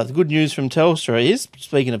 Telstra, the good news from Telstra is,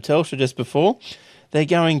 speaking of Telstra just before, they're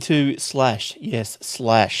going to slash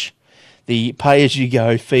the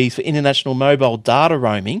pay-as-you-go fees for international mobile data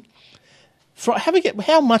roaming.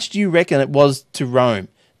 How much do you reckon it was to roam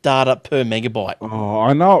data per megabyte? Oh,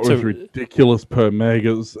 I know it was ridiculous per meg.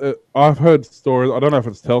 I've heard stories. I don't know if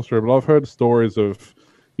it's Telstra, but I've heard stories of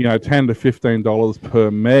 $10 to $15 per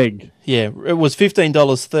meg. Yeah, it was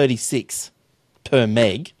 $15.36 per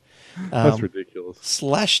meg. That's ridiculous.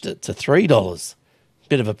 Slashed it to $3.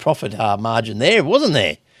 Bit of a profit margin there, wasn't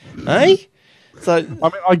there? Hey? So, I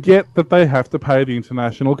mean, I get that they have to pay the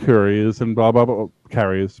international couriers and blah, blah, blah,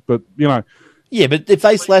 carriers, but, Yeah, but if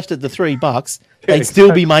they slashed it to $3, they'd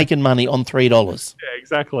still be making money on $3. Yeah,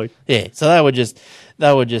 exactly. Yeah, so they were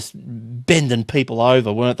just bending people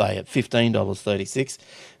over, weren't they, at $15.36.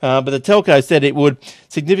 But the telco said it would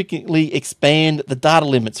significantly expand the data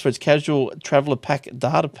limits for its casual traveller pack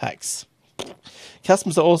data packs.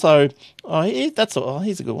 Customers are also...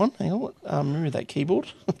 here's a good one. Hang on. Remember that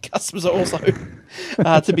keyboard? Customers are also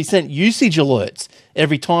to be sent usage alerts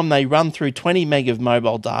every time they run through 20 meg of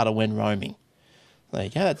mobile data when roaming. There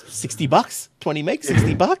you go. It's $60. 20 meg,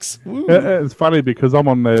 $60. Woo. It's funny because I'm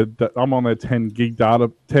on their 10 gig data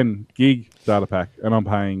pack, and I'm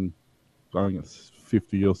paying, I think it's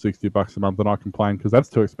 $50 or $60 a month, and I complain because that's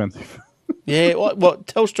too expensive. Yeah, what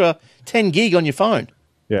Telstra 10 gig on your phone?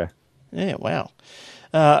 Yeah. Yeah, wow.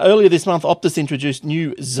 Earlier this month, Optus introduced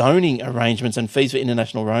new zoning arrangements and fees for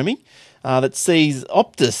international roaming that sees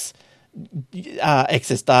Optus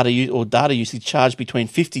excess data or data usage charged between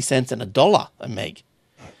 50 cents and $1 a meg.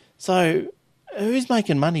 So who's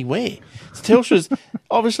making money where? So Telstra's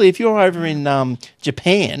obviously, if you're over in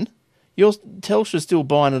Japan, Telstra's still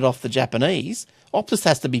buying it off the Japanese. Optus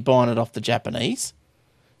has to be buying it off the Japanese.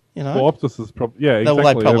 Well, Optus is probably exactly.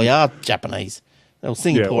 Well, they probably are Japanese. They're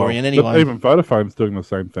Singaporean anyway. Even Vodafone's doing the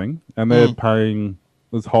same thing, and they're paying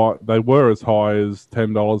as high. They were as high as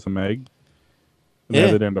 $10 a meg. Now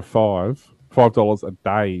they're down to $5 a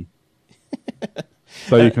day.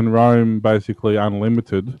 So you can roam basically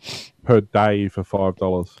unlimited per day for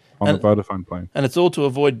 $5 on the Vodafone plan. And it's all to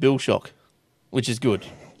avoid bill shock, which is good.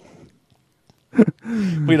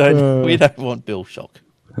 We don't want bill shock.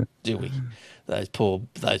 do we? Those poor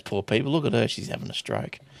people. Look at her; she's having a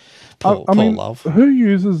stroke. I Poor mean, love. who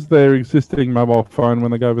uses their existing mobile phone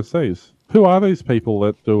when they go overseas? Who are these people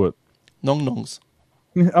that do it? Nongs.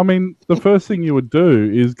 I mean, the first thing you would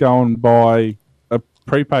do is go and buy a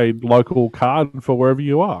prepaid local card for wherever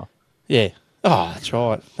you are. Yeah. Oh, that's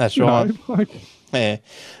right. That's You right. know, like, Yeah.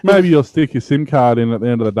 maybe you'll stick your SIM card in at the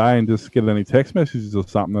end of the day and just get any text messages or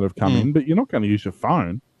something that have come in, but you're not going to use your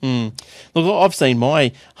phone. Look, I've seen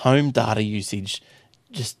my home data usage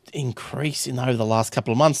just increase over the last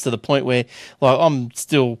couple of months to the point where, like, I'm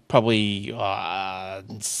still probably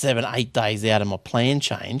 7-8 days out of my plan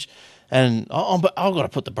change, and I've got to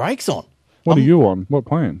put the brakes on. What are you on? What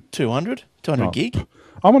plan? 200 gig.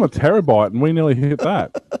 I'm on a terabyte, and we nearly hit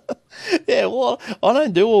that. Yeah, well, I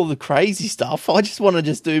don't do all the crazy stuff. I just want to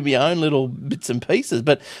just do my own little bits and pieces.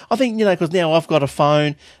 But I think, because now I've got a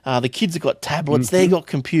phone, the kids have got tablets, they've got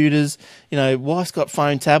computers, wife's got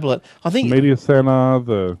phone, tablet. I think Media center,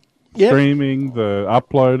 the streaming, the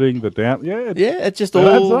uploading, the down. Yeah, it just it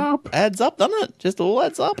all adds up, doesn't it? Just all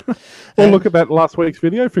adds up. Well, look at that last week's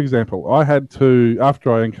video, for example. I had to,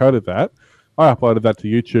 after I encoded that, I uploaded that to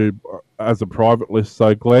YouTube as a private list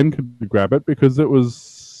so Glenn could grab it because it was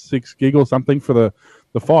 6 gig or something for the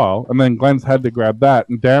file. And then Glenn's had to grab that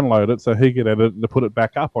and download it so he could edit it to put it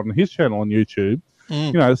back up on his channel on YouTube.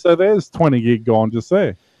 So there's 20 gig gone just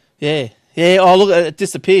there. Yeah. Yeah. Oh, look, it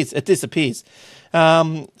disappears.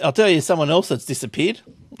 I'll tell you someone else that's disappeared,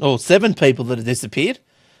 or 7 people that have disappeared.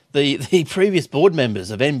 The previous board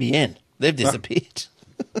members of NBN, they've disappeared.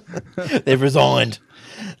 They've resigned.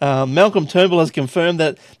 Malcolm Turnbull has confirmed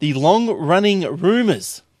that the long-running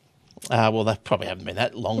rumours, well, they probably haven't been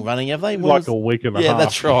that long-running, have they? Like a week and a half. Yeah,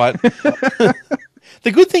 that's right.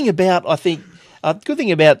 The good thing about,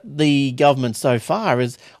 the government so far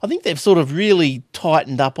is I think they've sort of really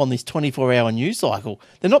tightened up on this 24-hour news cycle.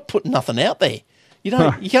 They're not putting nothing out there. You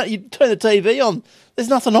turn the TV on, there's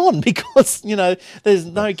nothing on because, there's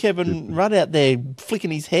no Kevin Rudd out there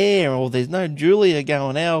flicking his hair, or there's no Julia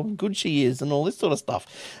going how good she is and all this sort of stuff.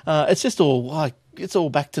 It's just all it's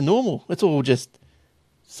all back to normal. It's all just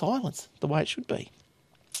silence, the way it should be.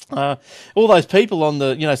 All those people on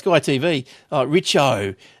the, Sky TV,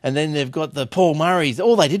 Richo, and then they've got the Paul Murrays.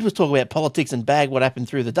 All they did was talk about politics and bag what happened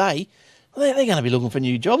through the day. Well, they're going to be looking for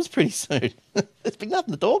new jobs pretty soon. There's been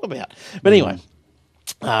nothing to talk about. But anyway,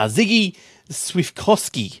 Ziggy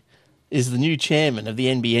Swiftkoski is the new chairman of the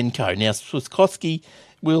NBN Co. Now, Swiftkoski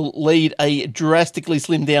will lead a drastically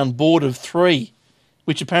slimmed down board of 3,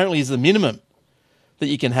 which apparently is the minimum that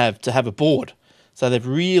you can have to have a board. So they've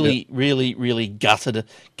really gutted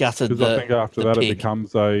Because the I think after that pig. it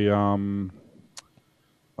becomes a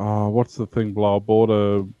what's the thing? Blower board,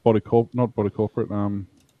 not body corporate.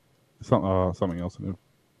 Something else.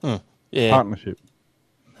 Yeah. Partnership.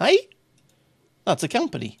 Hey? No, it's a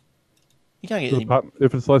company. You can't get any...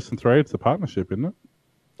 If it's less than 3, it's a partnership, isn't it?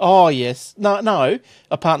 Oh, yes. No.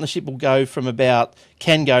 A partnership can go from,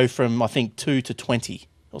 I think, 2 to 20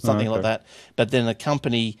 or something like that. But then a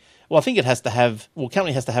company... Well, I think a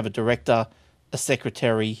company has to have a director, a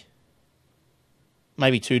secretary,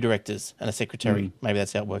 maybe 2 directors and a secretary. Maybe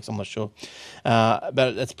that's how it works. I'm not sure.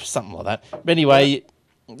 But it's something like that. But anyway,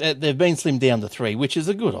 they've been slimmed down to 3, which is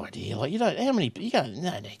a good idea. Like, you don't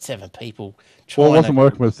need 7 people. Well, it wasn't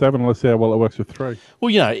working with 7. Let's see how well it works with 3.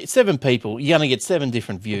 Well, 7 people, you're going to get 7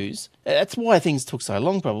 different views. That's why things took so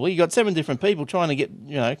long, probably. You got 7 different people trying to get,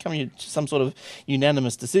 coming to some sort of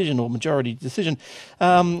unanimous decision or majority decision.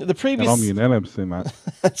 The previous... And I'm unanimous in that.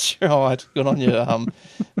 That's right. Good on you.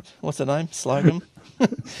 What's her name? Slocum?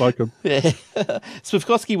 Slocum. Yeah.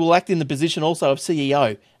 Swiftkoski will act in the position also of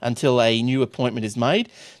CEO until a new appointment is made.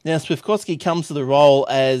 Now, Swiftkoski comes to the role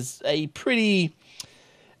as a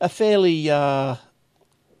fairly,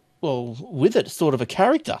 with it, sort of a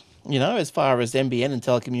character, as far as NBN and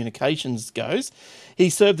telecommunications goes. He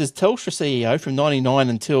served as Telstra CEO from 1999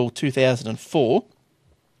 until 2004.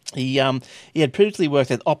 He had previously worked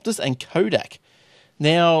at Optus and Kodak.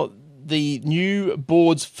 Now, the new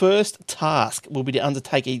board's first task will be to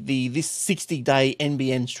undertake this 60-day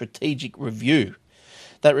NBN strategic review.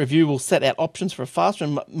 That review will set out options for a faster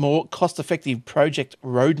and more cost-effective project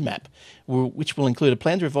roadmap, which will include a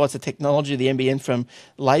plan to revise the technology of the NBN from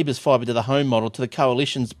Labor's fibre to the home model to the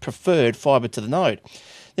Coalition's preferred fibre to the node.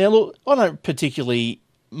 Now, look, I don't particularly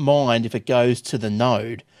mind if it goes to the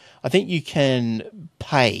node. I think you can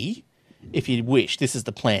pay if you wish. This is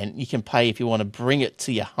the plan. You can pay if you want to bring it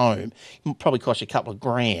to your home. It'll probably cost you a couple of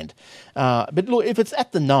grand. But look, if it's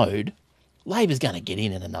at the node, Labor's going to get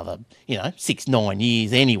in another, 6-9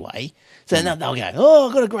 years anyway. So now they'll go, oh,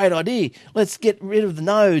 I've got a great idea. Let's get rid of the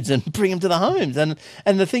nodes and bring them to the homes. And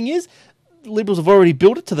the thing is, Liberals have already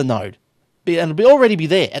built it to the node. And it'll already be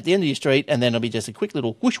there at the end of your street, and then it'll be just a quick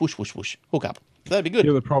little whoosh, whoosh, whoosh, whoosh, hook up. So that'd be good.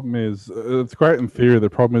 Yeah, the problem is, it's great in theory. The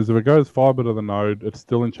problem is if it goes fibre to the node, it's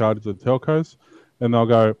still in charge of the telcos. And they'll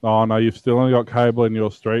go, oh, no, you've still only got cable in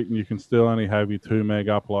your street, and you can still only have your 2 meg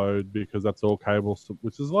upload because that's all cable,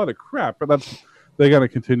 which is a lot of crap. But they're going to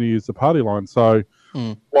continue to use the party line. So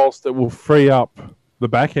whilst it will free up the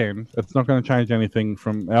back end, it's not going to change anything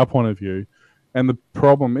from our point of view. And the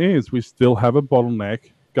problem is we still have a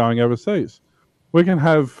bottleneck going overseas. We can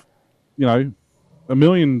have, 1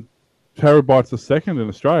 million terabytes a second in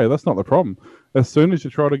Australia. That's not the problem. As soon as you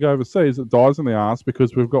try to go overseas, it dies in the arse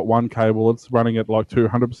because we've got one cable that's running at like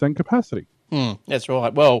 200% capacity. That's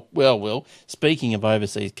right. Well, Will, speaking of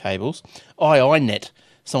overseas cables, iiNet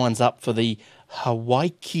signs up for the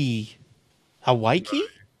Hawaii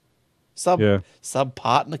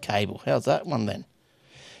sub-partner cable. How's that one then?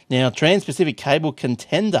 Now, Trans-Pacific cable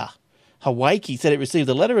contender Hawaii said it received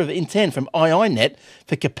a letter of intent from iiNet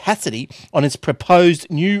for capacity on its proposed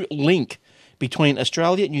new link between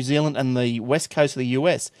Australia, New Zealand, and the west coast of the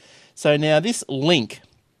US. So now this link,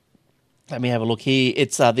 let me have a look here.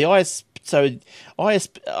 It's iiNet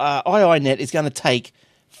is going to take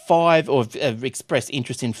express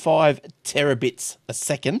interest in 5 terabits a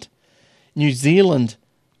second. New Zealand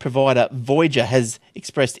provider Voyager has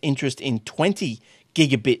expressed interest in 20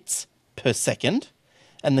 gigabits per second,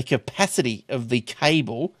 and the capacity of the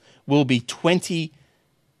cable will be 20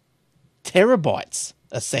 terabytes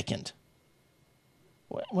a second.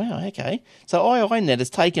 Wow, okay. So iiNet has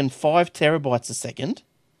taken 5 terabytes a second,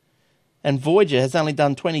 and Voyager has only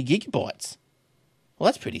done 20 gigabytes. Well,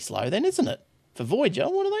 that's pretty slow then, isn't it? For Voyager,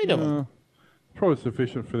 what are they doing? Probably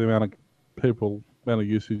sufficient for the amount of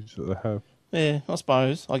usage that they have. Yeah, I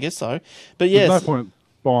suppose. I guess so. But yes. There's no point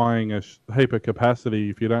buying a heap of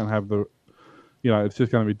capacity if you don't have the, it's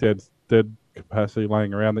just going to be dead capacity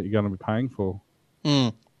laying around that you're going to be paying for.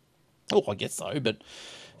 Oh, I guess so. But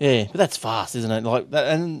yeah, but that's fast, isn't it? Like that,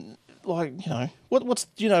 and what's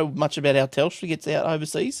do you know much about how Telstra gets out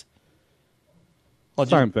overseas?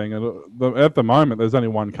 Same thing. At the moment, there's only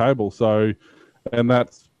one cable, and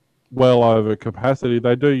that's well over capacity.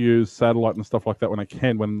 They do use satellite and stuff like that when they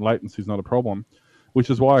can, when latency is not a problem, which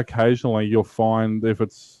is why occasionally you'll find if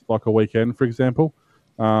it's like a weekend, for example,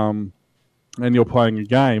 and you're playing a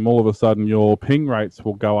game, all of a sudden your ping rates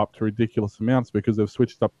will go up to ridiculous amounts because they've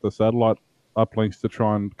switched up the satellite uplinks to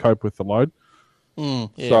try and cope with the load.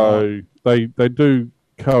 They do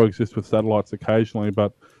coexist with satellites occasionally,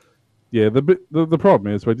 but yeah, the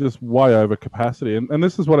problem is we're just way over capacity, and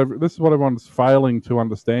this is what everyone's failing to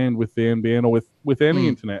understand with the NBN or with any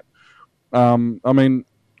internet. I mean,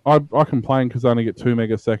 I complain because I only get 2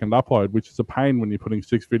 megasecond upload, which is a pain when you're putting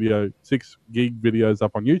 6 gig videos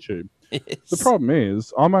up on YouTube. Yes. The problem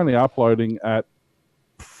is I'm only uploading at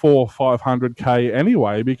 500K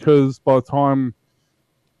anyway, because by the time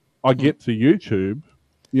I get to YouTube,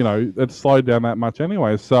 it's slowed down that much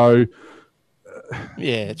anyway. So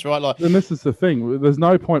yeah, it's right. And this is the thing. There's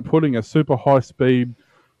no point putting a super high speed.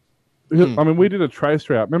 I mean, we did a trace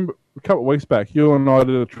route. Remember a couple of weeks back, you and I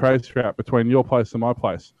did a trace route between your place and my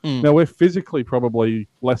place. Now we're physically probably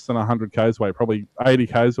less than 100 k's away, probably 80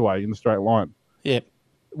 k's away in a straight line. Yep.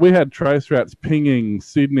 We had trace routes pinging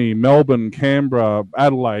Sydney, Melbourne, Canberra,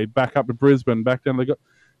 Adelaide, back up to Brisbane, back down to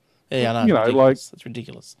yeah, I know. It's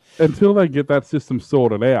ridiculous. Until they get that system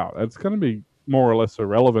sorted out, it's going to be more or less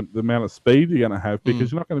irrelevant the amount of speed you're going to have because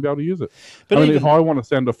you're not going to be able to use it. But if I want to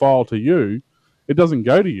send a file to you, it doesn't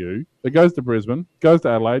go to you. It goes to Brisbane, goes to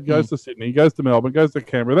Adelaide, goes to Sydney, goes to Melbourne, goes to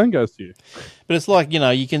Canberra, then goes to you. But it's like,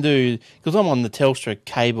 you can do, because I'm on the Telstra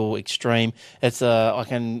Cable Extreme. It's I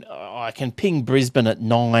can ping Brisbane at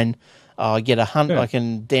 9. I get 100. I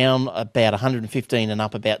can down about 115 and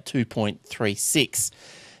up about 2.36.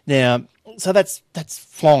 Now, so that's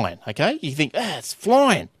flying. Okay, you think it's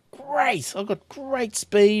flying. Great, I've got great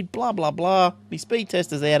speed, blah, blah, blah. My speed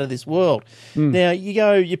tester's out of this world. Now,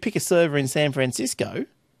 you pick a server in San Francisco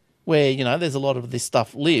where, there's a lot of this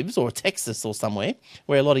stuff lives, or Texas or somewhere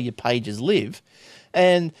where a lot of your pages live,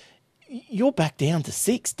 and you're back down to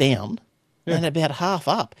 6 down and about half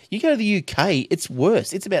up. You go to the UK, it's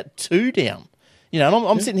worse. It's about 2 down. And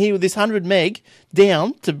I'm sitting here with this 100 meg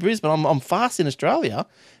down to Brisbane. I'm fast in Australia,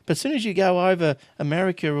 but as soon as you go over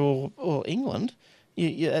America or England,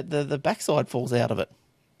 the backside falls out of it.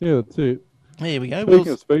 Yeah, that's it. There we go. Speaking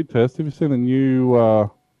of speed test, have you seen the new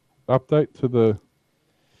update to the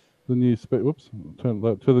new speed?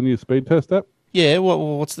 To the new speed test app? Yeah,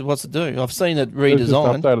 what's it do? I've seen it It's just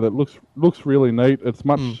redesigned. updated. It looks really neat. It's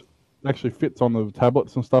much actually fits on the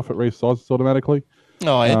tablets and stuff. It resizes automatically.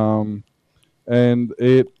 Oh, yeah. And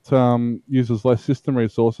it uses less system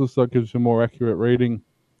resources, so it gives you more accurate reading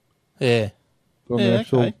Yeah. on the Yeah,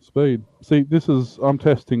 actual okay. speed. See, I'm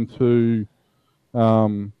testing to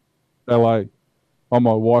LA on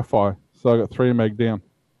my Wi-Fi, so I got 3 meg down,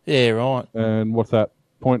 Yeah, right. and what's that?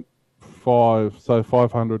 0.5, so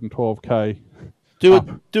 512k.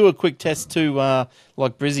 Do a quick test to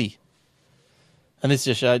like Brizzy. And this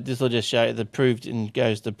will just show the proved and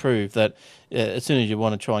goes to prove that as soon as you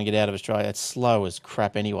want to try and get out of Australia, it's slow as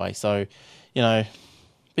crap anyway. So, but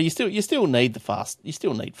you still need the fast. You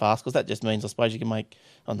still need fast because that just means I suppose you can make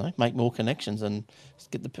more connections and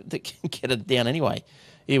get it down anyway.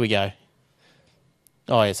 Here we go.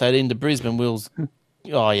 Oh yeah, so into Brisbane, Will's.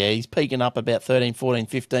 Oh yeah, he's peaking up about 13, 14,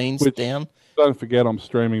 15s Which, down. Don't forget, I'm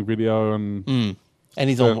streaming video and And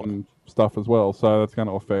he's on stuff as well, so that's going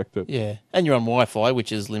to affect it. Yeah, and you're on Wi-Fi,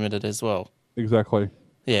 which is limited as well. Exactly.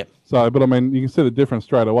 Yeah. So, but I mean, you can see the difference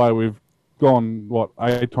straight away. We've gone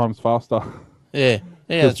 8 times faster. Yeah,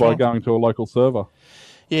 just by going to a local server.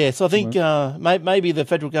 Yeah, so I think maybe the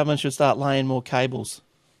federal government should start laying more cables.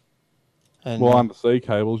 And, undersea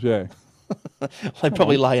cables, yeah. They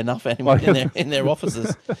probably lay enough anyway in their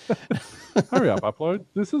offices. Hurry up, upload.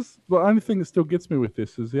 This is the only thing that still gets me with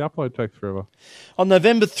this is the upload takes forever. On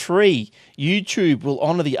November 3, YouTube will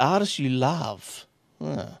honour the artists you love.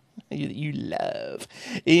 You love.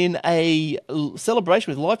 In a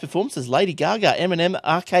celebration with live performances, Lady Gaga, Eminem,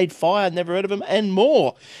 Arcade Fire, never heard of them, and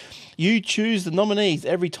more. You choose the nominees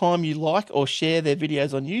every time you like or share their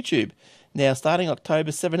videos on YouTube. Now, starting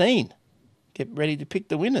October 17. Get ready to pick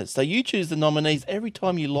the winners. So you choose the nominees every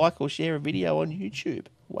time you like or share a video on YouTube.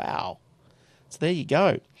 Wow. So there you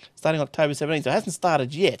go. Starting October 17th. So it hasn't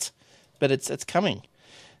started yet, but it's coming.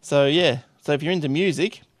 So yeah. So if you're into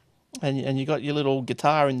music and you got your little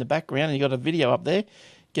guitar in the background and you got a video up there,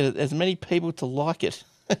 get as many people to like it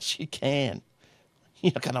as you can.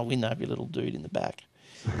 You're not going to win though, your little dude in the back.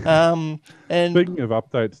 And speaking of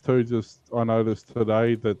updates too, I noticed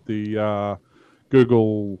today that the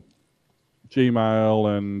Google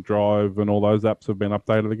Gmail and Drive and all those apps have been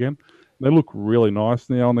updated again. They look really nice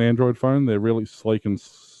now on the Android phone. They're really sleek and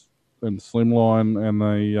slimline, and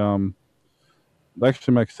they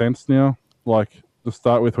actually make sense now. Like to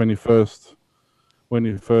start with, when you first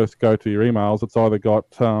go to your emails, it's either got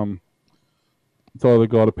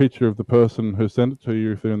a picture of the person who sent it to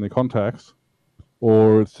you if they're in the contacts,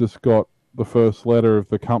 or it's just got the first letter of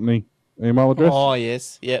the company email address. Oh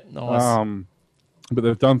yes, yep, nice. But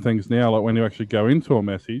they've done things now, like when you actually go into a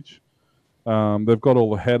message, they've got all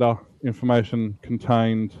the header information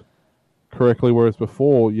contained correctly, whereas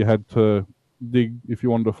before you had to dig if you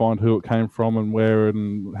wanted to find who it came from and where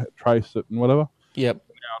and trace it and whatever. Yep.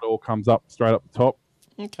 Now it all comes up straight up the top.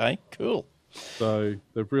 Okay, cool. So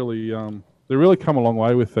they've really come a long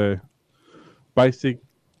way with their basic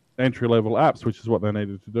entry-level apps, which is what they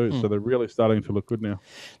needed to do. So they're really starting to look good now.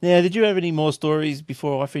 Now, did you have any more stories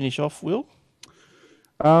before I finish off, Will?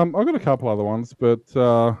 I've got a couple other ones, but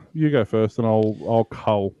you go first, and I'll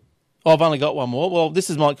cull. I've only got one more. Well,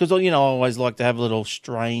 this is because I always like to have a little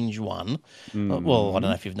strange one. Well, I don't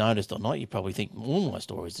know if you've noticed or not. You probably think all my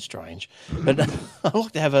stories are strange, but I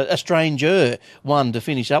like to have a stranger one to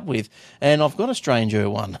finish up with, and I've got a stranger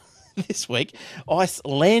one this week.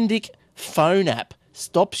 Icelandic phone app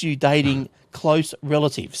stops you dating close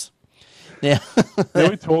relatives. Now,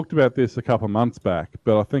 we talked about this a couple of months back,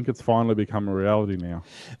 but I think it's finally become a reality now.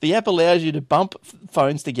 The app allows you to bump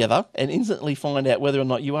phones together and instantly find out whether or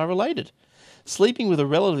not you are related. Sleeping with a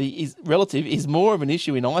relative is more of an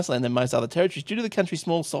issue in Iceland than most other territories due to the country's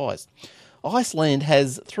small size. Iceland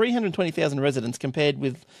has 320,000 residents compared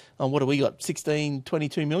with, what do we got,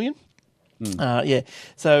 22 million?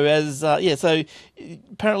 So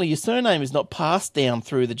apparently your surname is not passed down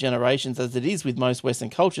through the generations as it is with most Western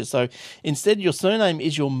cultures. So instead, your surname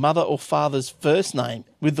is your mother or father's first name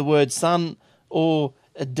with the word son or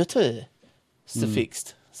daughter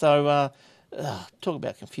suffixed. So talk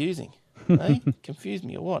about confusing. Eh? Confuse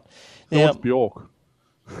me or what? Now, what's Bjork?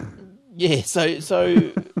 Yeah. So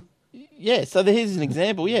here's an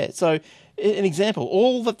example. Yeah. So an example.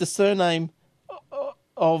 All that the surname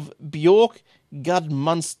of Bjork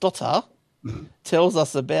Gudmundsdottir tells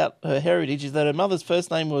us about her heritage is that her mother's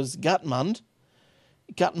first name was Gutmund.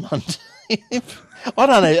 Gutmund. I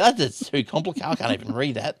don't know. That's too complicated. I can't even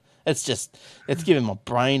read that. It's giving my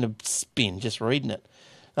brain a spin just reading it.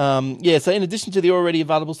 So in addition to the already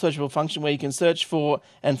available searchable function where you can search for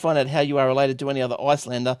and find out how you are related to any other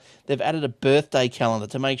Icelander, they've added a birthday calendar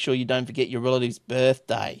to make sure you don't forget your relative's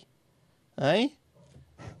birthday. Eh?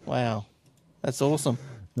 Wow. That's awesome.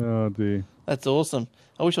 Oh, dear. That's awesome.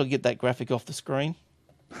 I wish I could get that graphic off the screen.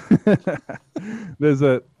 There's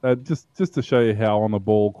just to show you how on the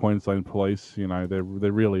ball Queensland Police, they're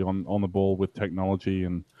really on the ball with technology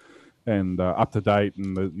and up to date,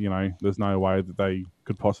 and there's no way that they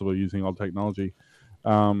could possibly be using old technology.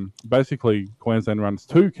 Basically, Queensland runs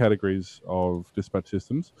two categories of dispatch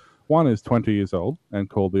systems. One is 20 years old and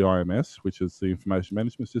called the IMS, which is the Information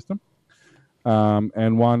Management System,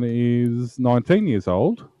 and one is 19 years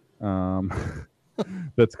old.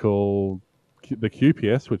 That's called the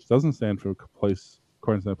QPS, which doesn't stand for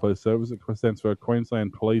Queensland Police Service. It stands for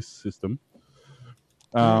Queensland Police System.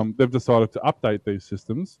 They've decided to update these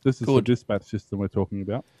systems. This is the dispatch system we're talking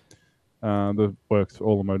about. That works for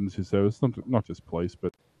all emergency services, not just police,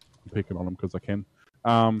 but I'm picking on them because I can.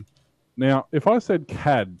 Now, if I said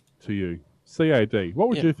CAD to you, CAD, what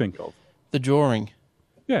would you think of? The drawing.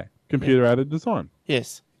 Yeah, computer-aided design.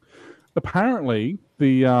 Yes. Apparently,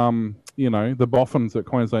 the boffins at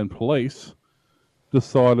Queensland Police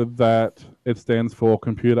decided that it stands for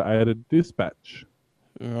computer-aided dispatch.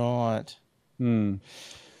 Right.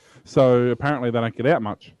 So apparently they don't get out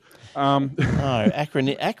much. No,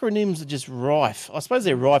 acronyms are just rife. I suppose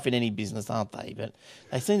they're rife in any business, aren't they? But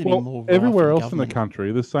they seem to be more rife everywhere in else in the government.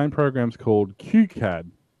 country, the same program's called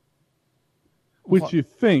QCAD, which you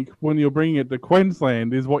think, when you're bringing it to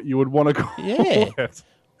Queensland, is what you would want to call it.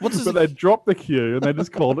 But they dropped the Q and they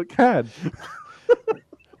just called it CAD.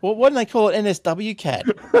 Well, why don't they call it NSW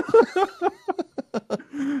CAD?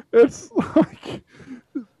 It's like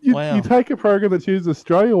you take a program that's used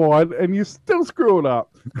Australia-wide and you still screw it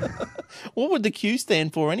up. What would the Q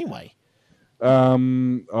stand for anyway?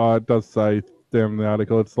 It does say down in the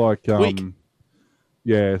article. It's like Quick.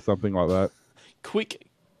 Yeah, something like that. Quick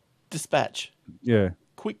dispatch. Yeah.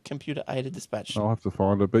 Quick computer-aided dispatch. I'll have to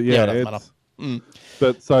find it, but Yeah, it doesn't matter.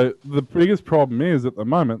 But so the biggest problem is at the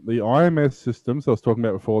moment the IMS systems I was talking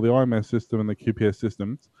about before, the IMS system and the QPS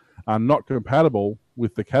systems are not compatible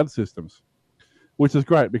with the CAD systems, which is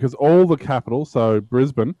great because all the capital, so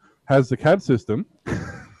Brisbane, has the CAD system.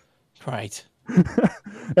 Great.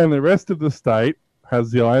 And the rest of the state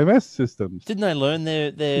has the IMS systems. Didn't they learn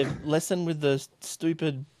their lesson with the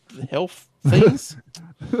stupid health things?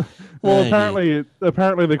 Well,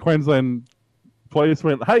 apparently the Queensland Police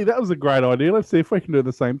went, hey, that was a great idea. Let's see if we can do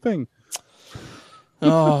the same thing.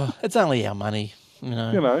 Oh, it's only our money.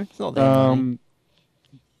 It's not their money.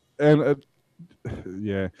 And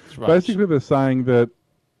basically they're saying that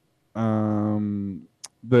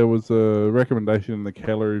there was a recommendation in the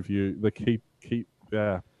Keller review, the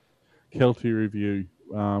Kelty review,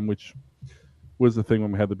 which was the thing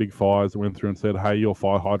when we had the big fires that went through and said, hey, your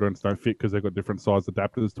fire hydrants don't fit because they've got different size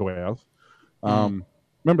adapters to ours.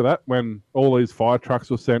 Remember that when all these fire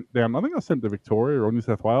trucks were sent down? I think I sent to Victoria or New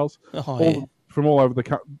South Wales. From all over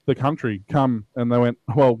the country come, and they went,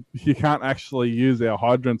 well, you can't actually use our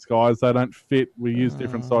hydrants, guys. They don't fit. We use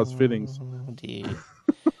different size fittings. Oh, dear.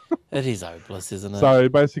 It is hopeless, isn't it? So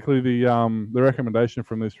basically the recommendation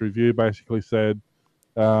from this review basically said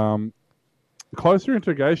closer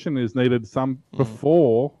integration is needed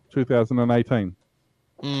before 2018.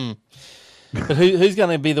 But who's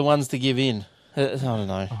going to be the ones to give in? I don't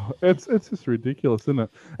know. It's just ridiculous, isn't it?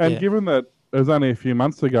 And given that it was only a few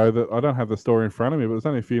months ago that I don't have the story in front of me, but it was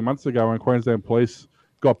only a few months ago when Queensland Police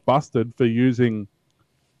got busted for using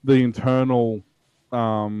the internal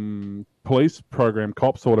police program,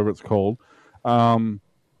 COPS or whatever it's called, on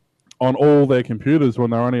all their computers when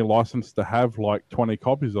they're only licensed to have like 20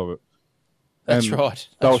 copies of it. That's right.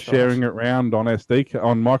 They were sharing it around on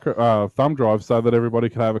micro thumb drives so that everybody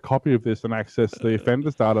could have a copy of this and access the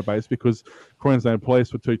offenders database because Queensland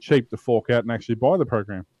Police were too cheap to fork out and actually buy the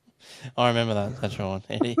program. I remember that. That's right.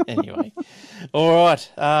 Anyway. All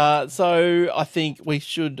right. So I think we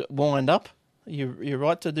should wind up. You're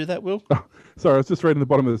right to do that, Will? Sorry, I was just reading the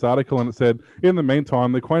bottom of this article and it said, in the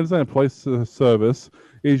meantime, the Queensland Police Service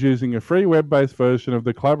is using a free web-based version of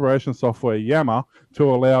the collaboration software Yammer to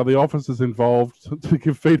allow the officers involved to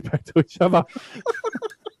give feedback to each other.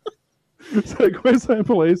 So Queensland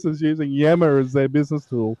Police is using Yammer as their business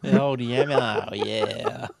tool. The old Yammer,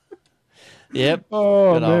 yeah. Yep.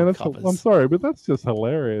 Oh, man, I'm sorry, but that's just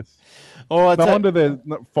hilarious. All right, no wonder they're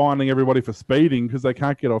not finding everybody for speeding because they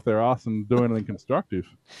can't get off their ass and do anything constructive.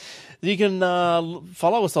 You can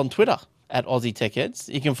follow us on Twitter at Aussie Tech Heads.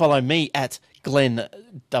 You can follow me at Glenn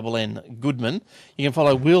N Goodman. You can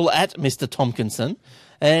follow Will at Mr. Tompkinson.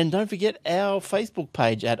 And don't forget our Facebook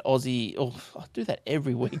page at Aussie. Oh, I do that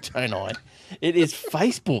every week, don't I? It is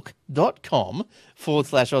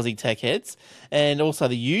facebook.com/Aussie Tech Heads, and also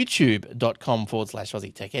the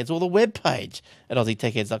youtube.com/Aussie Tech Heads, or the webpage at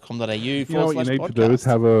aussietechheads.com.au. You know what you need to do is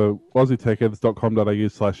have a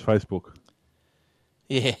aussietechheads.com.au/Facebook.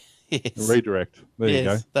 Yeah. Yes. Redirect. There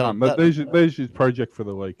Yes, you go. There's your project for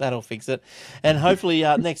the week. That'll fix it. And hopefully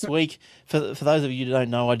next week, for those of you who don't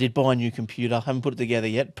know, I did buy a new computer. I haven't put it together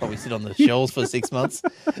yet. Probably sit on the shelves for 6 months.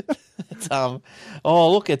 It's going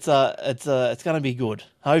to be good.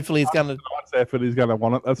 Hopefully it's going to. Tonight's effort is going to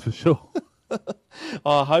want it. That's for sure.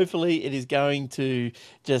 Hopefully it is going to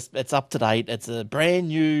it's up to date. It's a brand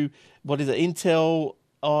new, what is it? Intel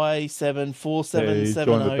i7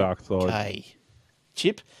 4770. the dark side.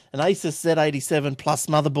 Chip, an Asus Z87 Plus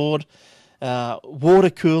motherboard, water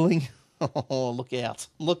cooling. Oh, look out.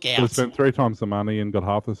 You spent 3 times the money and got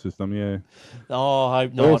half the system, yeah. Oh, I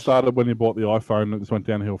hope It all not. started when you bought the iPhone and it just went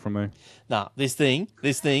downhill from there. Nah, this thing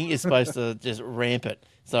is supposed to just ramp it.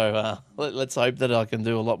 So let's hope that I can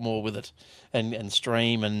do a lot more with it and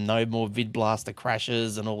stream and no more VidBlaster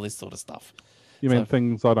crashes and all this sort of stuff. You mean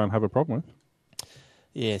things I don't have a problem with?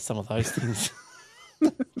 Yeah, some of those things.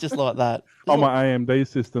 Just like that. On my AMD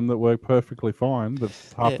system that worked perfectly fine,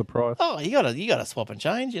 that's half the price. Oh, you gotta swap and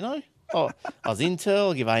change, you know. Oh, I was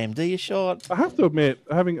Intel, give AMD a shot. I have to admit,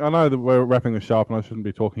 I know that we're wrapping the show up and I shouldn't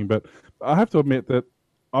be talking, but I have to admit that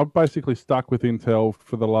I've basically stuck with Intel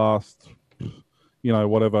for the last,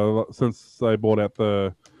 since they bought out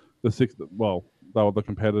the six. Well, they were the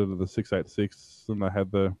competitor to the 686, and they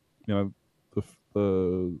had the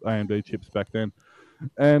AMD chips back then.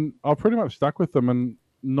 And I've pretty much stuck with them, and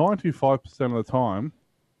 95% of the time,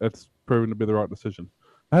 it's proven to be the right decision.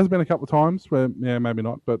 There has been a couple of times where, maybe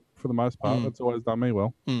not, but for the most part, it's always done me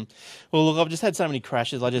well. Well, look, I've just had so many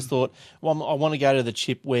crashes. I just thought, well, I want to go to the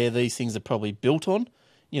chip where these things are probably built on,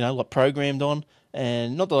 like programmed on.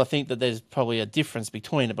 And not that I think that there's probably a difference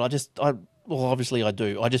between it, but obviously I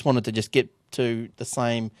do. I just wanted to just get to the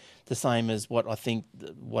same as what I think,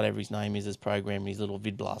 whatever his name is programming his little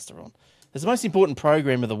VidBlaster on. It's the most important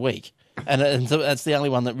program of the week, and it's the only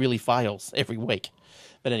one that really fails every week.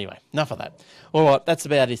 But anyway, enough of that. All right, that's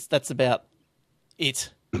about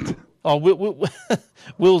it. Oh,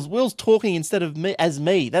 Will's talking instead of me as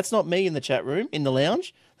me. That's not me in the chat room in the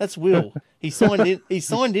lounge. That's Will. He signed in. He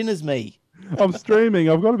signed in as me. I'm streaming.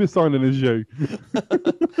 I've got to be signed in as you.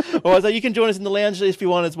 All right, so you can join us in the lounge if you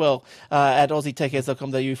want as well at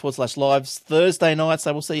aussietechheads.com.au/lives Thursday night.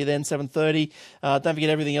 So we'll see you then, 7:30. Don't forget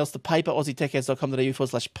everything else, the paper,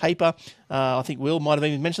 aussietechheads.com.au/paper. I think Will might have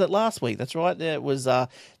even mentioned it last week. That's right. There was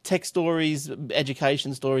tech stories,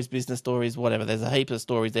 education stories, business stories, whatever. There's a heap of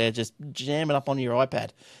stories there. Just jam it up on your iPad.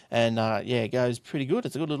 And, it goes pretty good.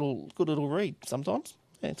 It's a good little read sometimes.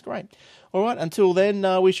 Yeah, it's great. All right, until then,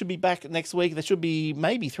 we should be back next week. There should be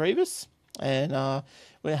maybe 3 of us. And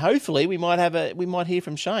hopefully we might hear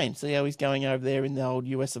from Shane, see how he's going over there in the old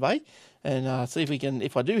US of A, and see if we can.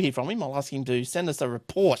 If I do hear from him, I'll ask him to send us a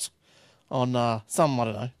report on I don't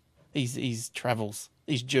know, his travels,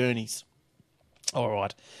 his journeys. All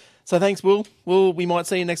right. So thanks, Will. We might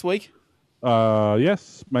see you next week.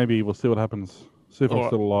 Yes, maybe we'll see what happens. See if I'm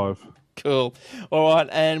still alive. Cool. All right,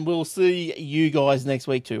 and we'll see you guys next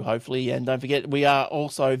week too, hopefully. And don't forget, we are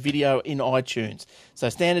also video in iTunes. So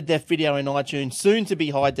standard def video in iTunes, soon to be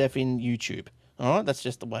high def in YouTube. All right, that's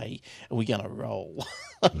just the way we're going to roll.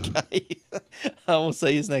 Okay. We'll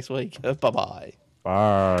see you next week. Bye-bye.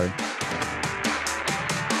 Bye.